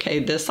like, okay,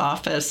 this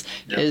office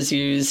is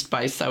used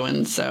by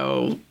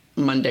so-and-so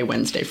Monday,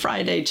 Wednesday,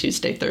 Friday,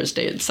 Tuesday,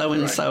 Thursday it's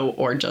so-and-so,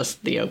 or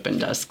just the open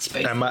desk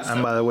space. And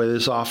by the way,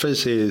 this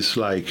office is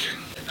like,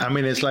 I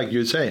mean, it's like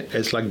you say,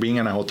 it's like being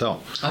in a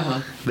hotel.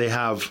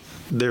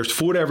 There's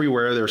food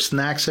everywhere. There's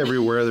snacks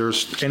everywhere.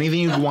 There's anything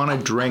you want to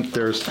drink.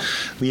 There's,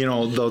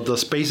 the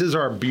spaces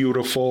are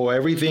beautiful.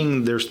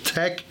 Everything, there's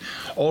tech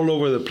all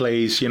over the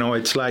place.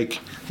 It's like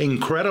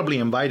incredibly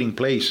inviting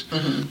place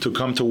to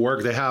come to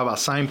work. They have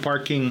assigned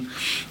parking.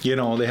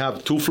 They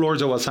have 2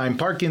 floors of assigned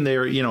parking.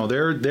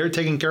 They're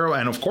taken care of.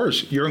 And of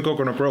course, you're in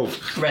Coconut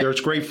Grove. Right. There's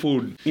great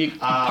food. You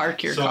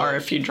park your car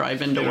if you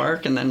drive into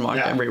work and then walk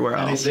everywhere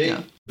else.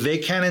 They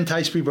can't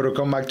entice people to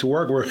come back to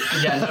work.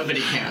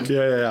 Nobody can.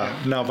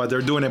 No, but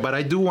they're doing it. But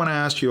I do want to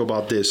ask you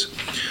about this.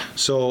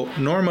 So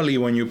normally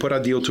when you put a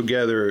deal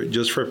together,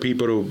 just for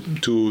people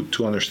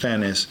to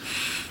understand is,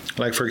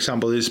 like, for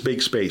example, this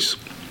big space,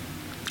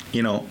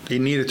 it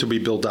needed to be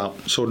built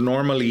out. So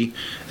normally,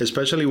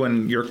 especially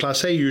when you're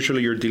Class A,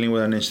 usually you're dealing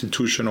with an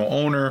institutional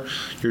owner,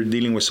 you're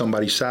dealing with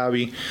somebody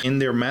savvy. In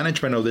their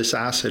management of this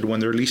asset, when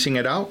they're leasing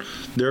it out,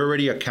 they're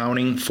already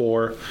accounting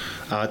for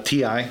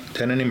TI,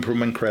 tenant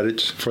improvement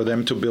credits, for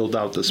them to build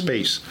out the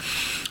space.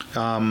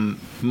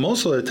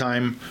 Most of the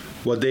time,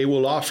 what they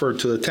will offer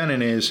to the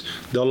tenant is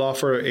they'll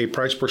offer a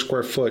price per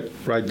square foot,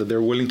 right, that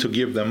they're willing to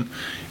give them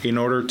in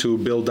order to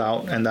build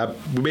out, and that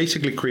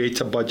basically creates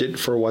a budget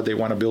for what they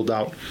want to build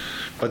out.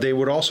 But they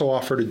would also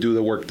offer to do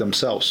the work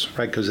themselves,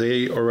 right, because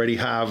they already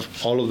have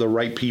all of the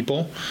right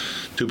people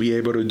to be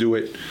able to do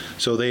it.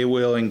 So they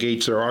will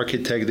engage their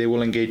architect, they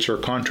will engage their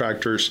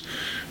contractors,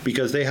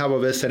 because they have a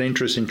vested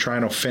interest in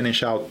trying to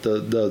finish out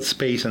the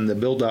space and the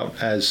build out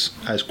as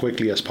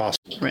quickly as possible.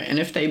 Right, and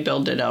if they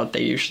build it out,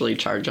 they usually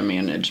charge a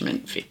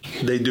management fee.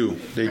 They do.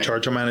 They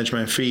charge a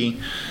management fee,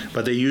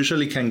 but they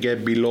usually can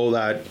get below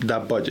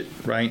that budget,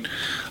 right?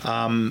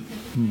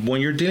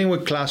 When you're dealing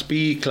with Class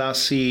B, Class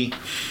C,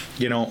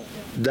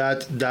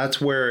 that's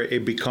where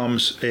it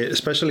becomes,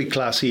 especially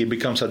Class C, it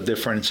becomes a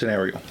different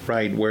scenario,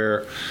 right?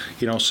 Where,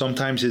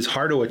 sometimes it's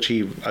hard to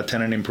achieve a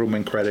tenant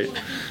improvement credit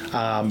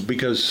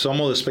because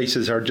some of the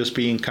spaces are just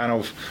being kind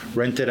of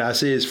rented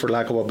as is, for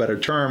lack of a better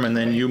term, and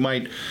then you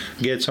might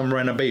get some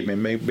rent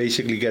abatement,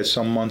 basically get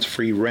some months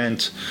free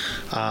rent,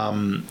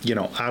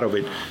 out of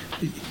it.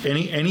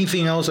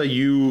 Anything else that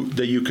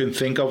you can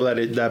think of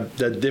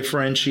that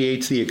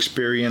differentiates the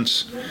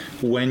experience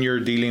when you're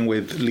dealing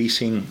with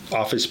leasing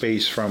office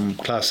space from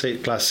Class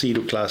C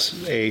to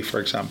Class A, for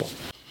example?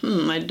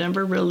 I'd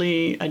never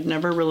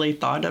really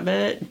thought of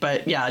it,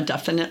 but yeah,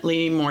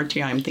 definitely more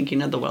TI. I'm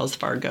thinking of the Wells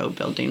Fargo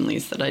building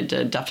lease that I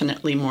did.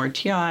 Definitely more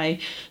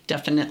TI,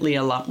 definitely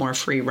a lot more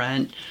free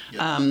rent.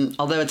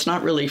 Although it's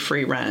not really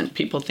free rent.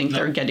 People think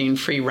they're getting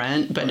free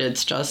rent, but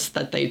it's just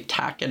that they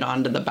tack it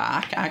onto the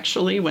back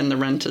actually when the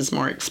rent is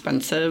more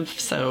expensive.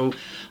 So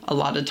a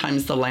lot of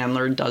times the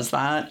landlord does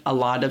that. A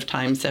lot of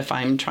times if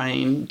I'm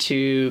trying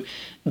to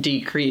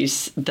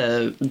decrease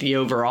the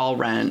overall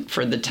rent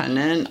for the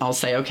tenant, I'll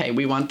say, okay,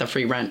 we want the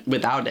free rent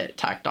without it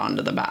tacked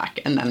onto the back,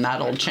 and then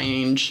that'll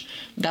change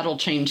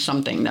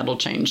something. That'll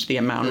change the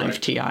amount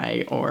of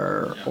TI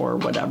or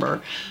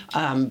whatever.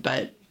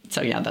 But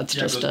so yeah, that's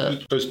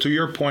because to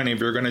your point, if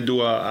you're going to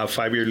do a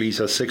 5-year lease,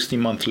 a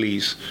 60-month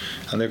lease,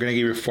 and they're going to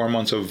give you 4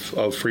 months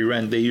of free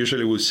rent, they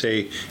usually would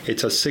say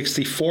it's a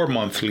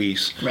 64-month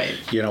lease, right?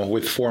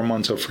 With 4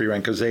 months of free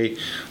rent, because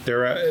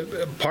they're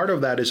part of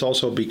that is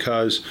also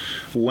because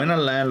when a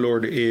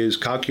landlord is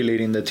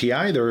calculating the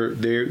TI,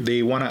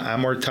 they want to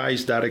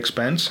amortize that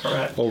expense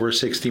over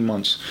 60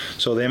 months.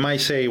 So they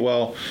might say,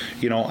 well,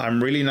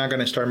 I'm really not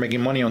going to start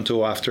making money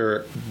until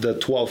after the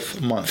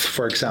 12th month,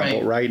 for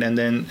example, right? And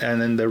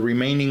then the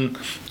remaining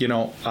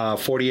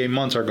 48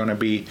 months are going to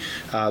be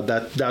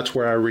that's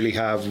where I really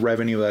have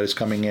revenue that is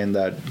coming in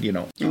that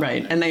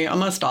right. And they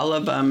almost all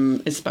of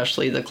them,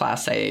 especially the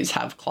Class A's,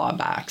 have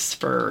clawbacks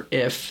for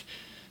if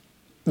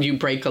you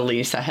break a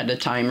lease ahead of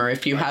time, or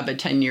if you have a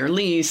 10-year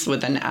lease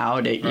with an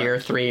out at year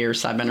 3 or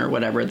 7 or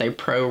whatever, they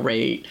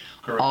prorate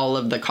all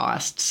of the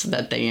costs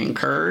that they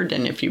incurred,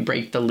 and if you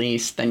break the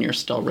lease, then you're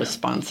still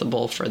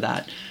responsible for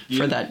that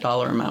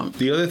dollar amount.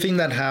 The other thing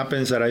that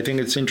happens that I think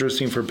it's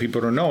interesting for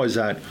people to know is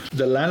that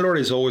the landlord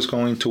is always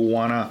going to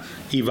want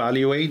to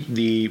evaluate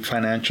the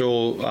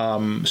financial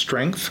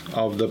strength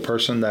of the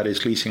person that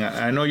is leasing.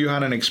 I know you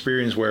had an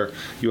experience where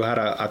you had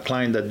a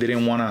client that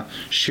didn't want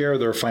to share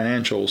their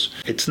financials.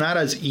 It's not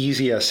as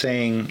easy as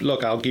saying,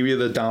 look, I'll give you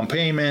the down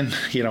payment,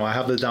 I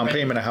have the down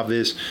payment, I have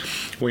this.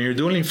 When you're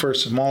doing for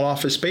small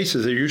office spaces,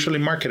 they're usually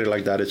marketed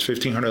like that. It's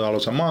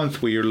 $1,500 a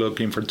month where you're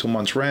looking for 2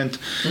 months rent,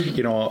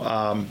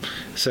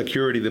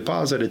 security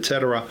deposit,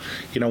 etc.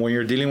 When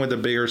you're dealing with the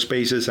bigger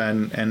spaces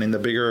and in the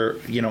bigger,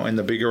 in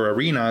the bigger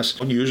arenas,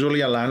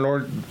 usually a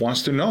landlord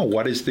wants to know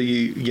what is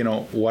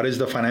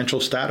the financial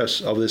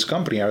status of this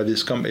company.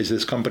 Is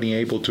this company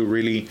able to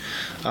really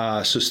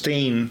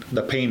sustain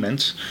the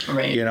payments?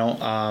 Right.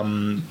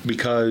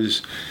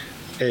 Because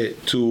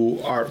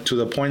to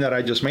the point that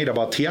I just made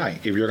about TI,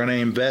 if you're going to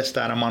invest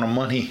that amount of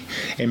money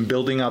in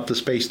building out the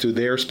space to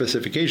their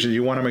specifications,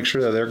 you want to make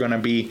sure that they're going to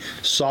be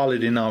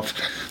solid enough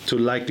to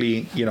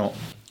likely,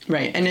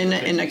 Right. And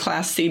in a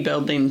Class C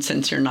building,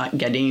 since you're not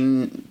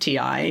getting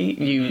TI,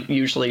 you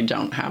usually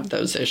don't have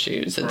those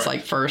issues. It's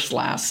like first,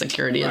 last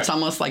security. It's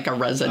almost like a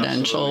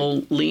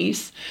residential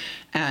lease.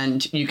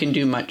 And you can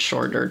do much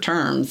shorter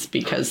terms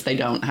because they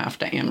don't have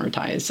to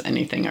amortize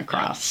anything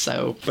across.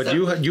 But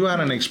you had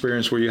an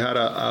experience where you had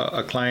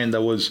a client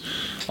that was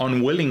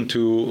unwilling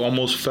to,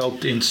 almost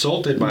felt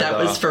insulted by that.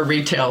 That was for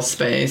retail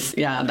space.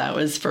 Yeah, that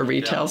was for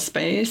retail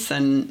space.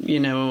 And,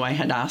 I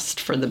had asked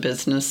for the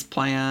business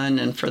plan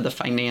and for the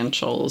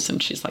financials.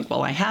 And she's like,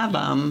 well, I have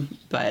them,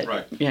 but,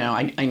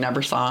 I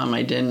never saw them.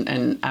 I didn't.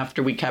 And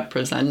after we kept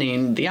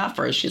presenting the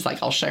offers, she's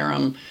like, I'll share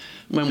them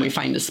when we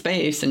find a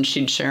space, and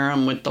she'd share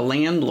them with the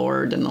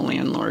landlord, and the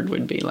landlord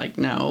would be like,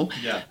 no.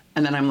 Yeah.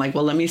 And then I'm like,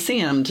 well, let me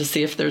see them to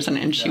see if there's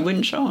and she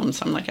wouldn't show them.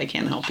 So I'm like, I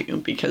can't help you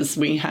because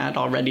we had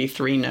already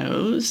 3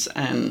 no's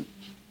and,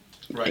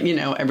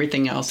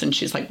 everything else. And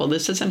she's like, well,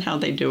 this isn't how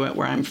they do it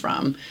where I'm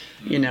from,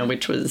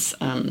 which was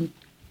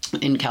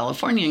in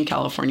California. In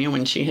California,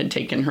 when she had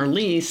taken her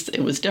lease,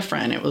 it was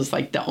different. It was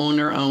like the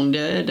owner owned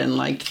it and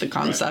liked the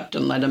concept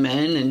and let them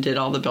in and did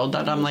all the build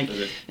out. I'm like,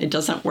 it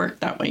doesn't work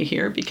that way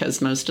here because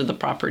most of the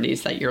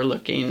properties that you're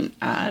looking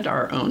at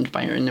are owned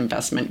by an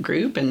investment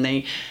group, and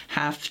they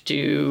have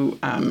to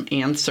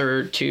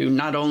answer to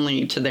not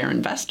only to their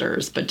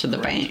investors but to the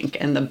bank.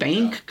 And the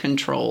bank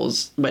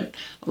controls what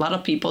a lot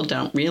of people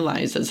don't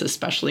realize is,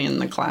 especially in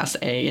the Class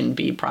A and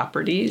B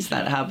properties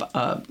that have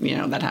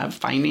that have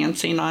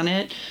financing on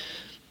it,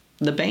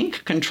 the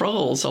bank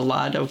controls a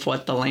lot of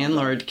what the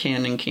landlord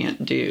can and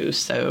can't do.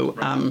 So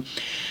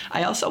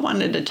I also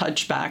wanted to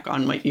touch back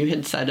on what you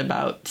had said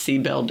about C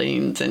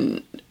buildings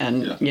and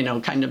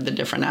kind of the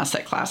different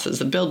asset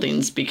classes of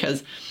buildings,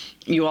 because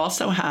you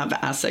also have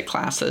asset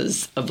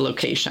classes of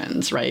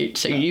locations, right?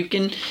 So you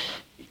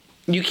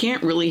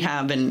can't really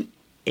have an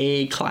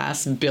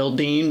A-class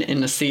building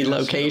in a C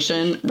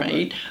location,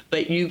 right?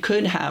 But you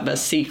could have a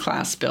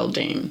C-class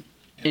building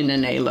in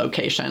an A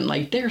location.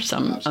 Like there's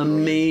some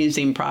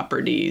amazing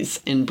properties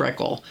in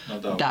Brickell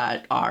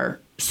that are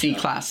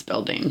C-class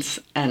buildings,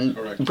 and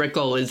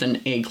Brickell is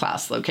an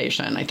A-class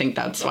location. I think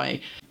that's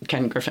why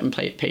Ken Griffin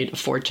paid a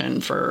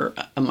fortune for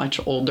a much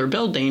older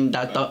building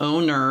that the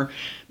owner,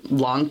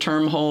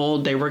 long-term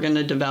hold, they were going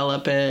to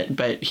develop it,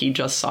 but he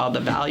just saw the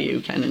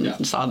value,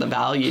 Ken saw the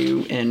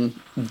value in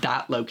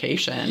that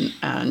location.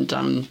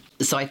 And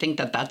so I think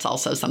that that's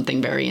also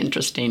something very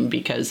interesting,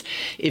 because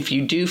if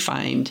you do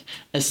find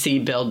a C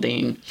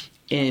building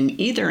in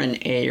either an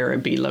A or a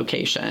B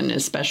location,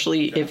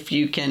 especially if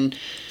you can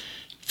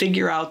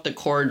figure out the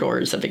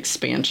corridors of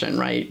expansion,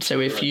 right?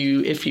 So if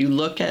you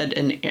look at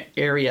an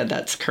area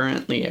that's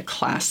currently a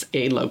Class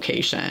A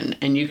location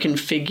and you can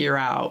figure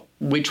out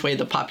which way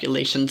the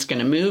population's going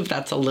to move,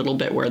 that's a little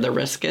bit where the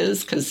risk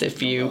is, because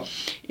if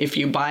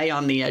you buy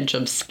on the edge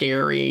of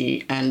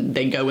scary and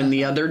they go in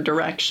the other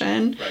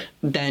direction,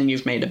 then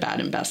you've made a bad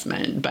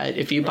investment. But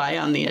if you buy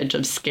on the edge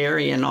of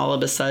scary and all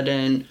of a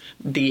sudden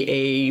the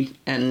A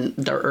and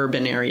the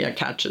urban area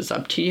catches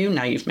up to you,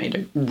 now you've made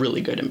a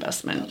really good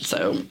investment.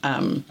 So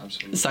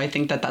so I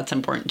think that that's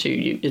important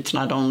too. It's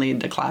not only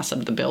the class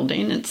of the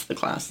building, it's the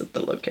class of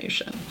the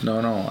location. No,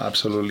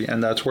 absolutely.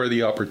 And that's where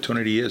the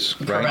opportunity is,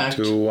 right?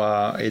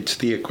 Correct. It's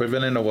the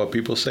equivalent of what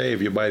people say: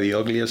 if you buy the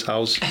ugliest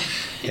house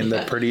in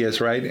the prettiest,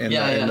 right, in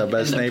the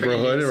best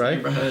neighborhood,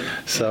 right?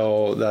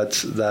 So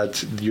that's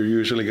you're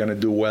usually going to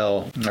do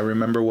well. I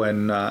remember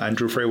when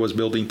Andrew Frey was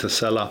building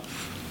Tesela,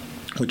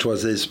 which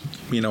was this,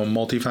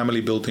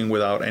 multifamily building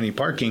without any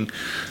parking.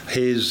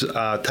 His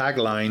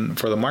tagline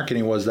for the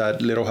marketing was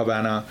that Little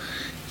Havana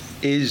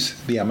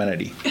is the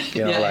amenity.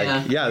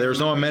 There's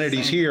no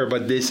amenities here,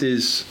 but this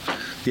is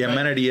the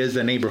amenity is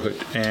the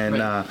neighborhood,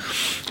 and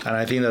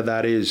I think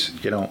that is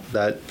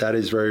that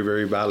is very,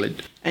 very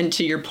valid. And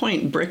to your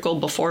point, Brickell,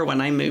 before, when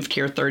I moved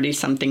here 30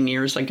 something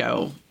years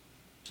ago,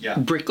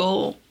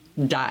 Brickell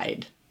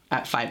died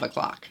at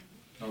 5:00.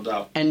 No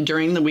doubt. And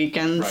during the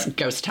weekends,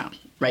 ghost town,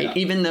 right? Yeah.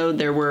 Even though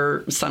there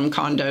were some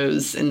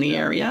condos in the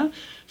area,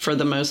 for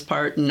the most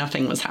part,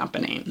 nothing was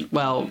happening.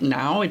 Well,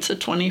 now it's a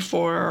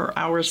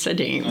 24-hour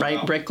city, right?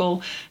 Wow.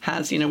 Brickell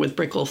has, with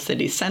Brickell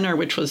City Center,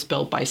 which was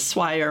built by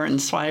Swire,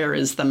 and Swire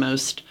is the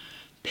most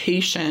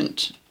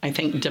patient, I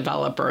think,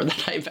 developer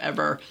that I've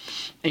ever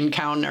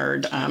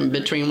encountered,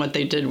 between what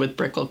they did with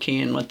Brickell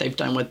Key and what they've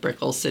done with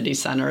Brickell City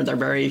Center. They're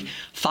very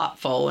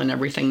thoughtful in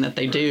everything that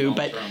they do,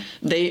 but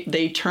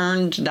they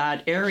turned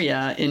that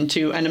area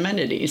into an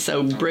amenity.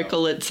 So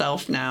Brickell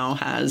itself now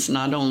has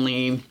not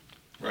only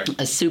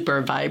a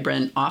super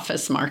vibrant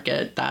office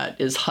market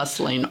that is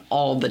hustling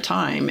all the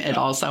time, it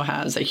also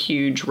has a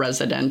huge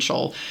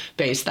residential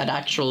base that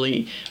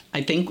actually,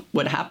 I think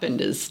what happened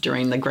is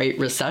during the Great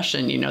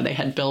Recession, they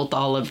had built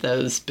all of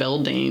those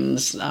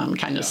buildings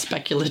kind of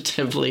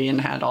speculatively and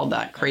had all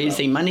that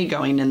crazy money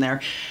going in there.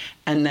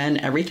 And then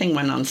everything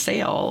went on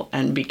sale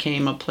and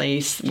became a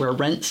place where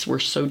rents were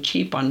so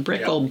cheap on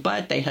Brickell,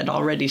 but they had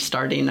already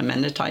started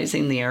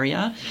amenitizing the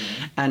area.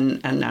 And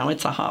now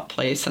it's a hot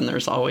place, and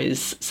there's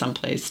always some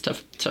place to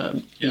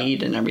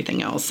eat and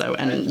everything else. So,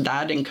 and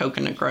that in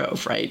Coconut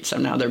Grove, right? So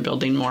now they're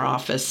building more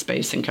office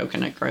space in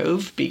Coconut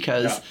Grove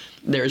because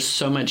there's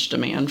so much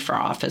demand for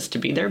office to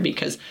be there,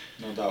 because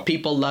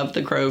people love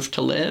the Grove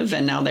to live,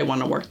 and now they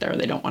want to work there.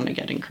 They don't want to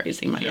get in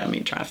crazy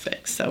Miami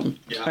traffic. So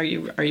are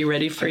you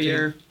ready for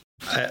your...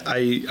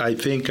 I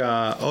think,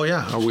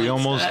 are we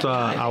almost,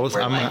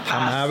 I'm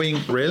having,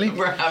 really?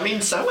 We're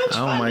having so much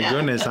fun. Oh my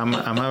goodness, I'm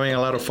having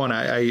a lot of fun.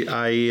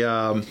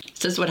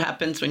 This is what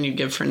happens when you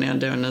give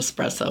Fernando an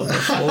espresso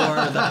before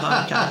the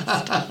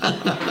podcast.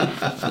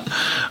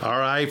 All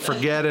right,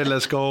 forget it,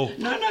 let's go.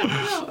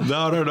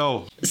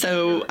 No.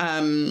 So,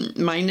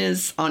 mine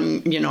is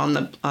on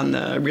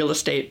the real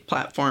estate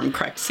platform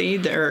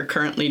Crexy. There are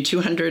currently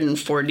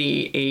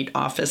 248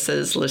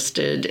 offices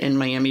listed in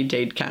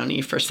Miami-Dade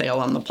County for sale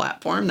on the platform.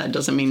 That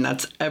doesn't mean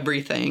that's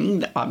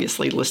everything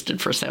obviously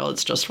listed for sale.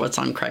 It's just what's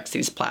on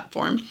Crexy's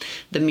platform.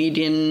 The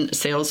median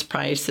sales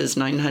price is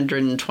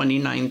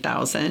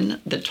 $929,000.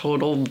 The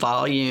total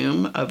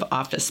volume of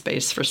office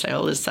space for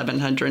sale is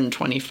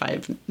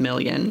 $725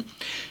 million.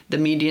 The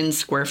median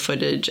square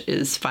footage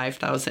is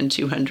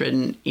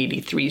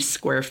 5,283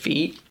 square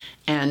feet.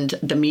 And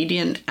the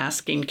median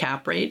asking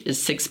cap rate is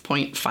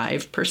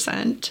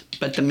 6.5%,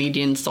 but the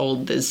median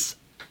sold is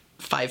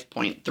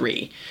 5.3.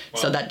 Wow.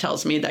 So that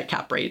tells me that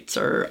cap rates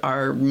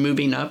are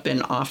moving up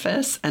in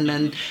office. And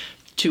then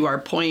to our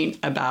point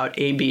about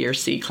A, B, or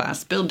C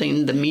class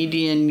building, the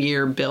median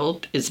year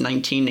built is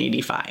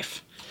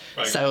 1985.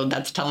 Right. So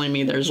that's telling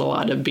me there's a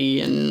lot of B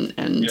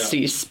and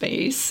C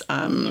space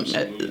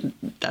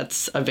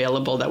that's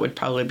available. That would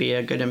probably be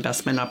a good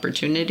investment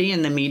opportunity.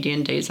 And the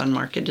median days on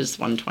market is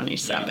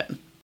 127. Yeah.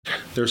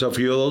 There's a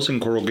few of those in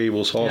Coral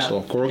Gables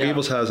also. Coral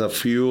Gables has a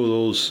few of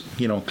those,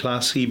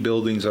 Class C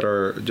buildings that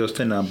are just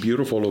in a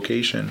beautiful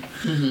location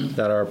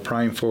that are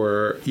prime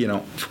for,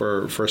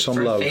 for some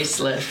love.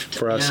 Facelift.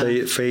 For a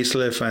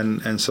facelift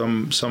and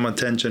some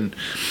attention.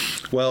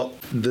 Well,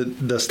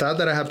 the stat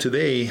that I have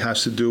today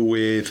has to do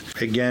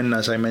with, again,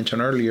 as I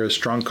mentioned earlier,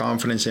 strong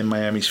confidence in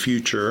Miami's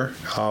future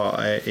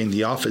in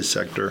the office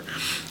sector.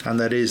 And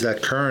that is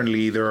that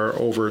currently there are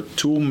over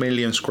 2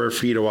 million square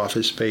feet of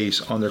office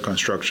space under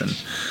construction.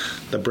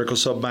 The Brickell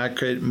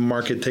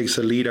submarket takes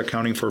the lead,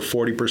 accounting for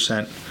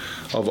 40%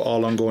 of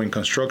all ongoing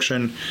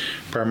construction,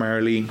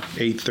 primarily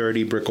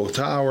 830 Brickell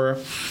Tower.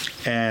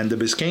 And the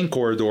Biscayne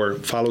corridor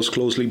follows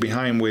closely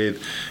behind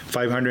with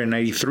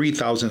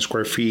 593,000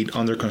 square feet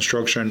under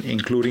construction,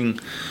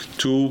 including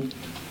 2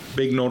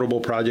 big notable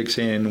projects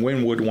in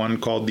Wynwood, one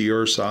called the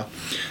Ursa,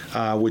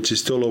 which is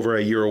still over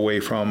a year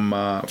away from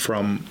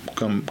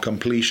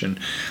completion.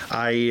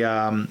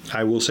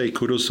 I will say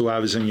kudos to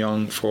Avison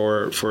Young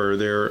for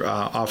their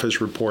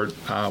office report,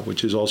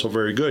 which is also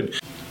very good.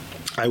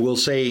 I will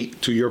say,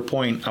 to your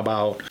point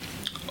about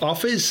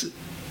office,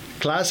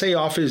 Class A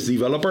office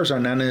developers are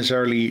not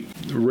necessarily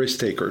risk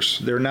takers.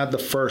 They're not the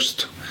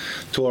first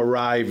to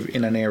arrive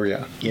in an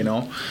area,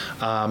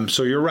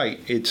 So you're right.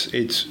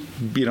 It's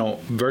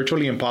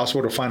virtually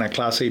impossible to find a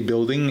Class A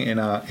building in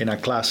a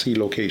Class C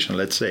location,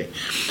 let's say,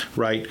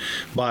 right?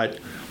 But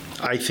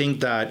I think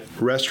that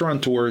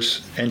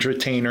restaurateurs,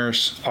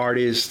 entertainers,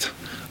 artists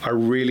are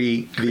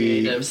really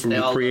the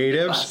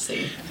creatives,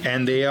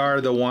 and they are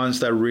the ones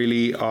that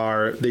really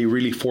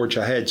forge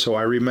ahead. So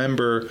I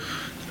remember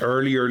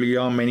early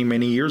on,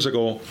 many years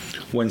ago,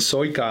 when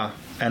Soika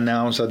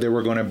announced that they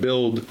were going to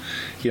build,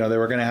 they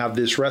were going to have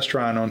this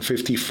restaurant on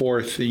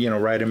 54th,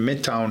 right in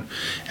Midtown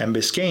and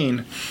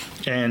Biscayne.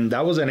 And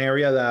that was an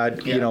area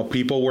that,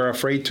 people were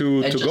afraid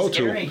to go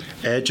to.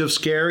 Edge of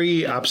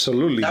scary,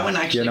 absolutely. That one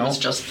actually was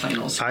just plain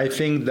old scary. I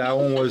think that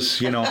one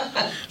was,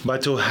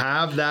 but to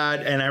have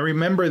that, and I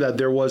remember that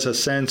there was a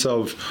sense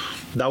of,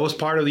 that was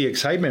part of the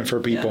excitement for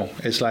people. Yeah.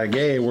 It's like,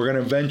 hey, we're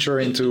going to venture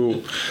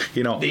into,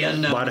 the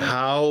unknown. But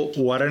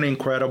what an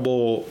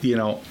incredible,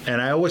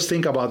 and I always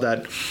think about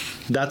that.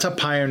 That's a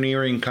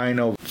pioneering kind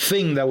of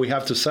thing that we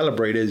have to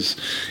celebrate. Is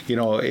it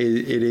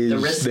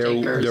is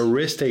the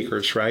risk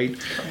takers, right?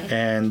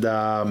 And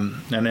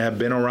they have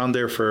been around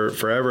there for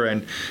forever.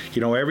 And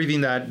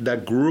everything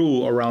that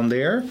grew around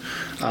there,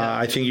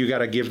 I think you got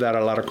to give that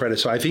a lot of credit.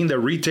 So I think the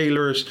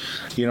retailers,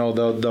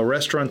 the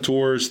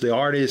restaurateurs, the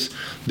artists,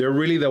 they're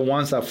really the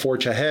ones that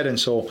forge ahead. And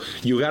so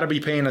you got to be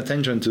paying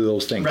attention to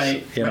those things,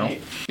 right?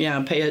 Right.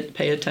 Yeah,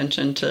 pay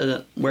attention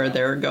to where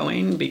they're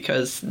going,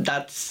 because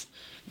that's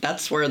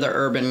where the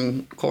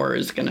urban core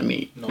is going to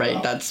meet, right?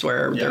 Doubt. That's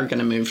where they're going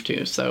to move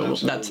to. So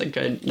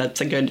absolutely. that's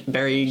a good,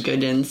 very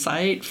good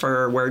insight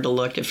for where to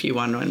look if you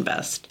want to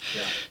invest.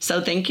 Yeah. So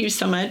thank you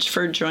so much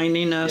for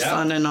joining us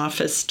on an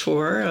office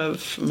tour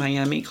of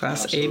Miami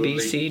Class A, B,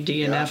 C,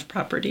 D, and F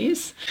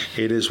properties.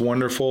 It is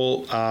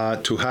wonderful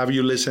to have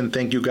you listen.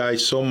 Thank you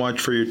guys so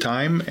much for your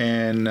time,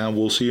 and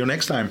we'll see you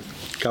next time.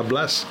 God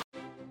bless.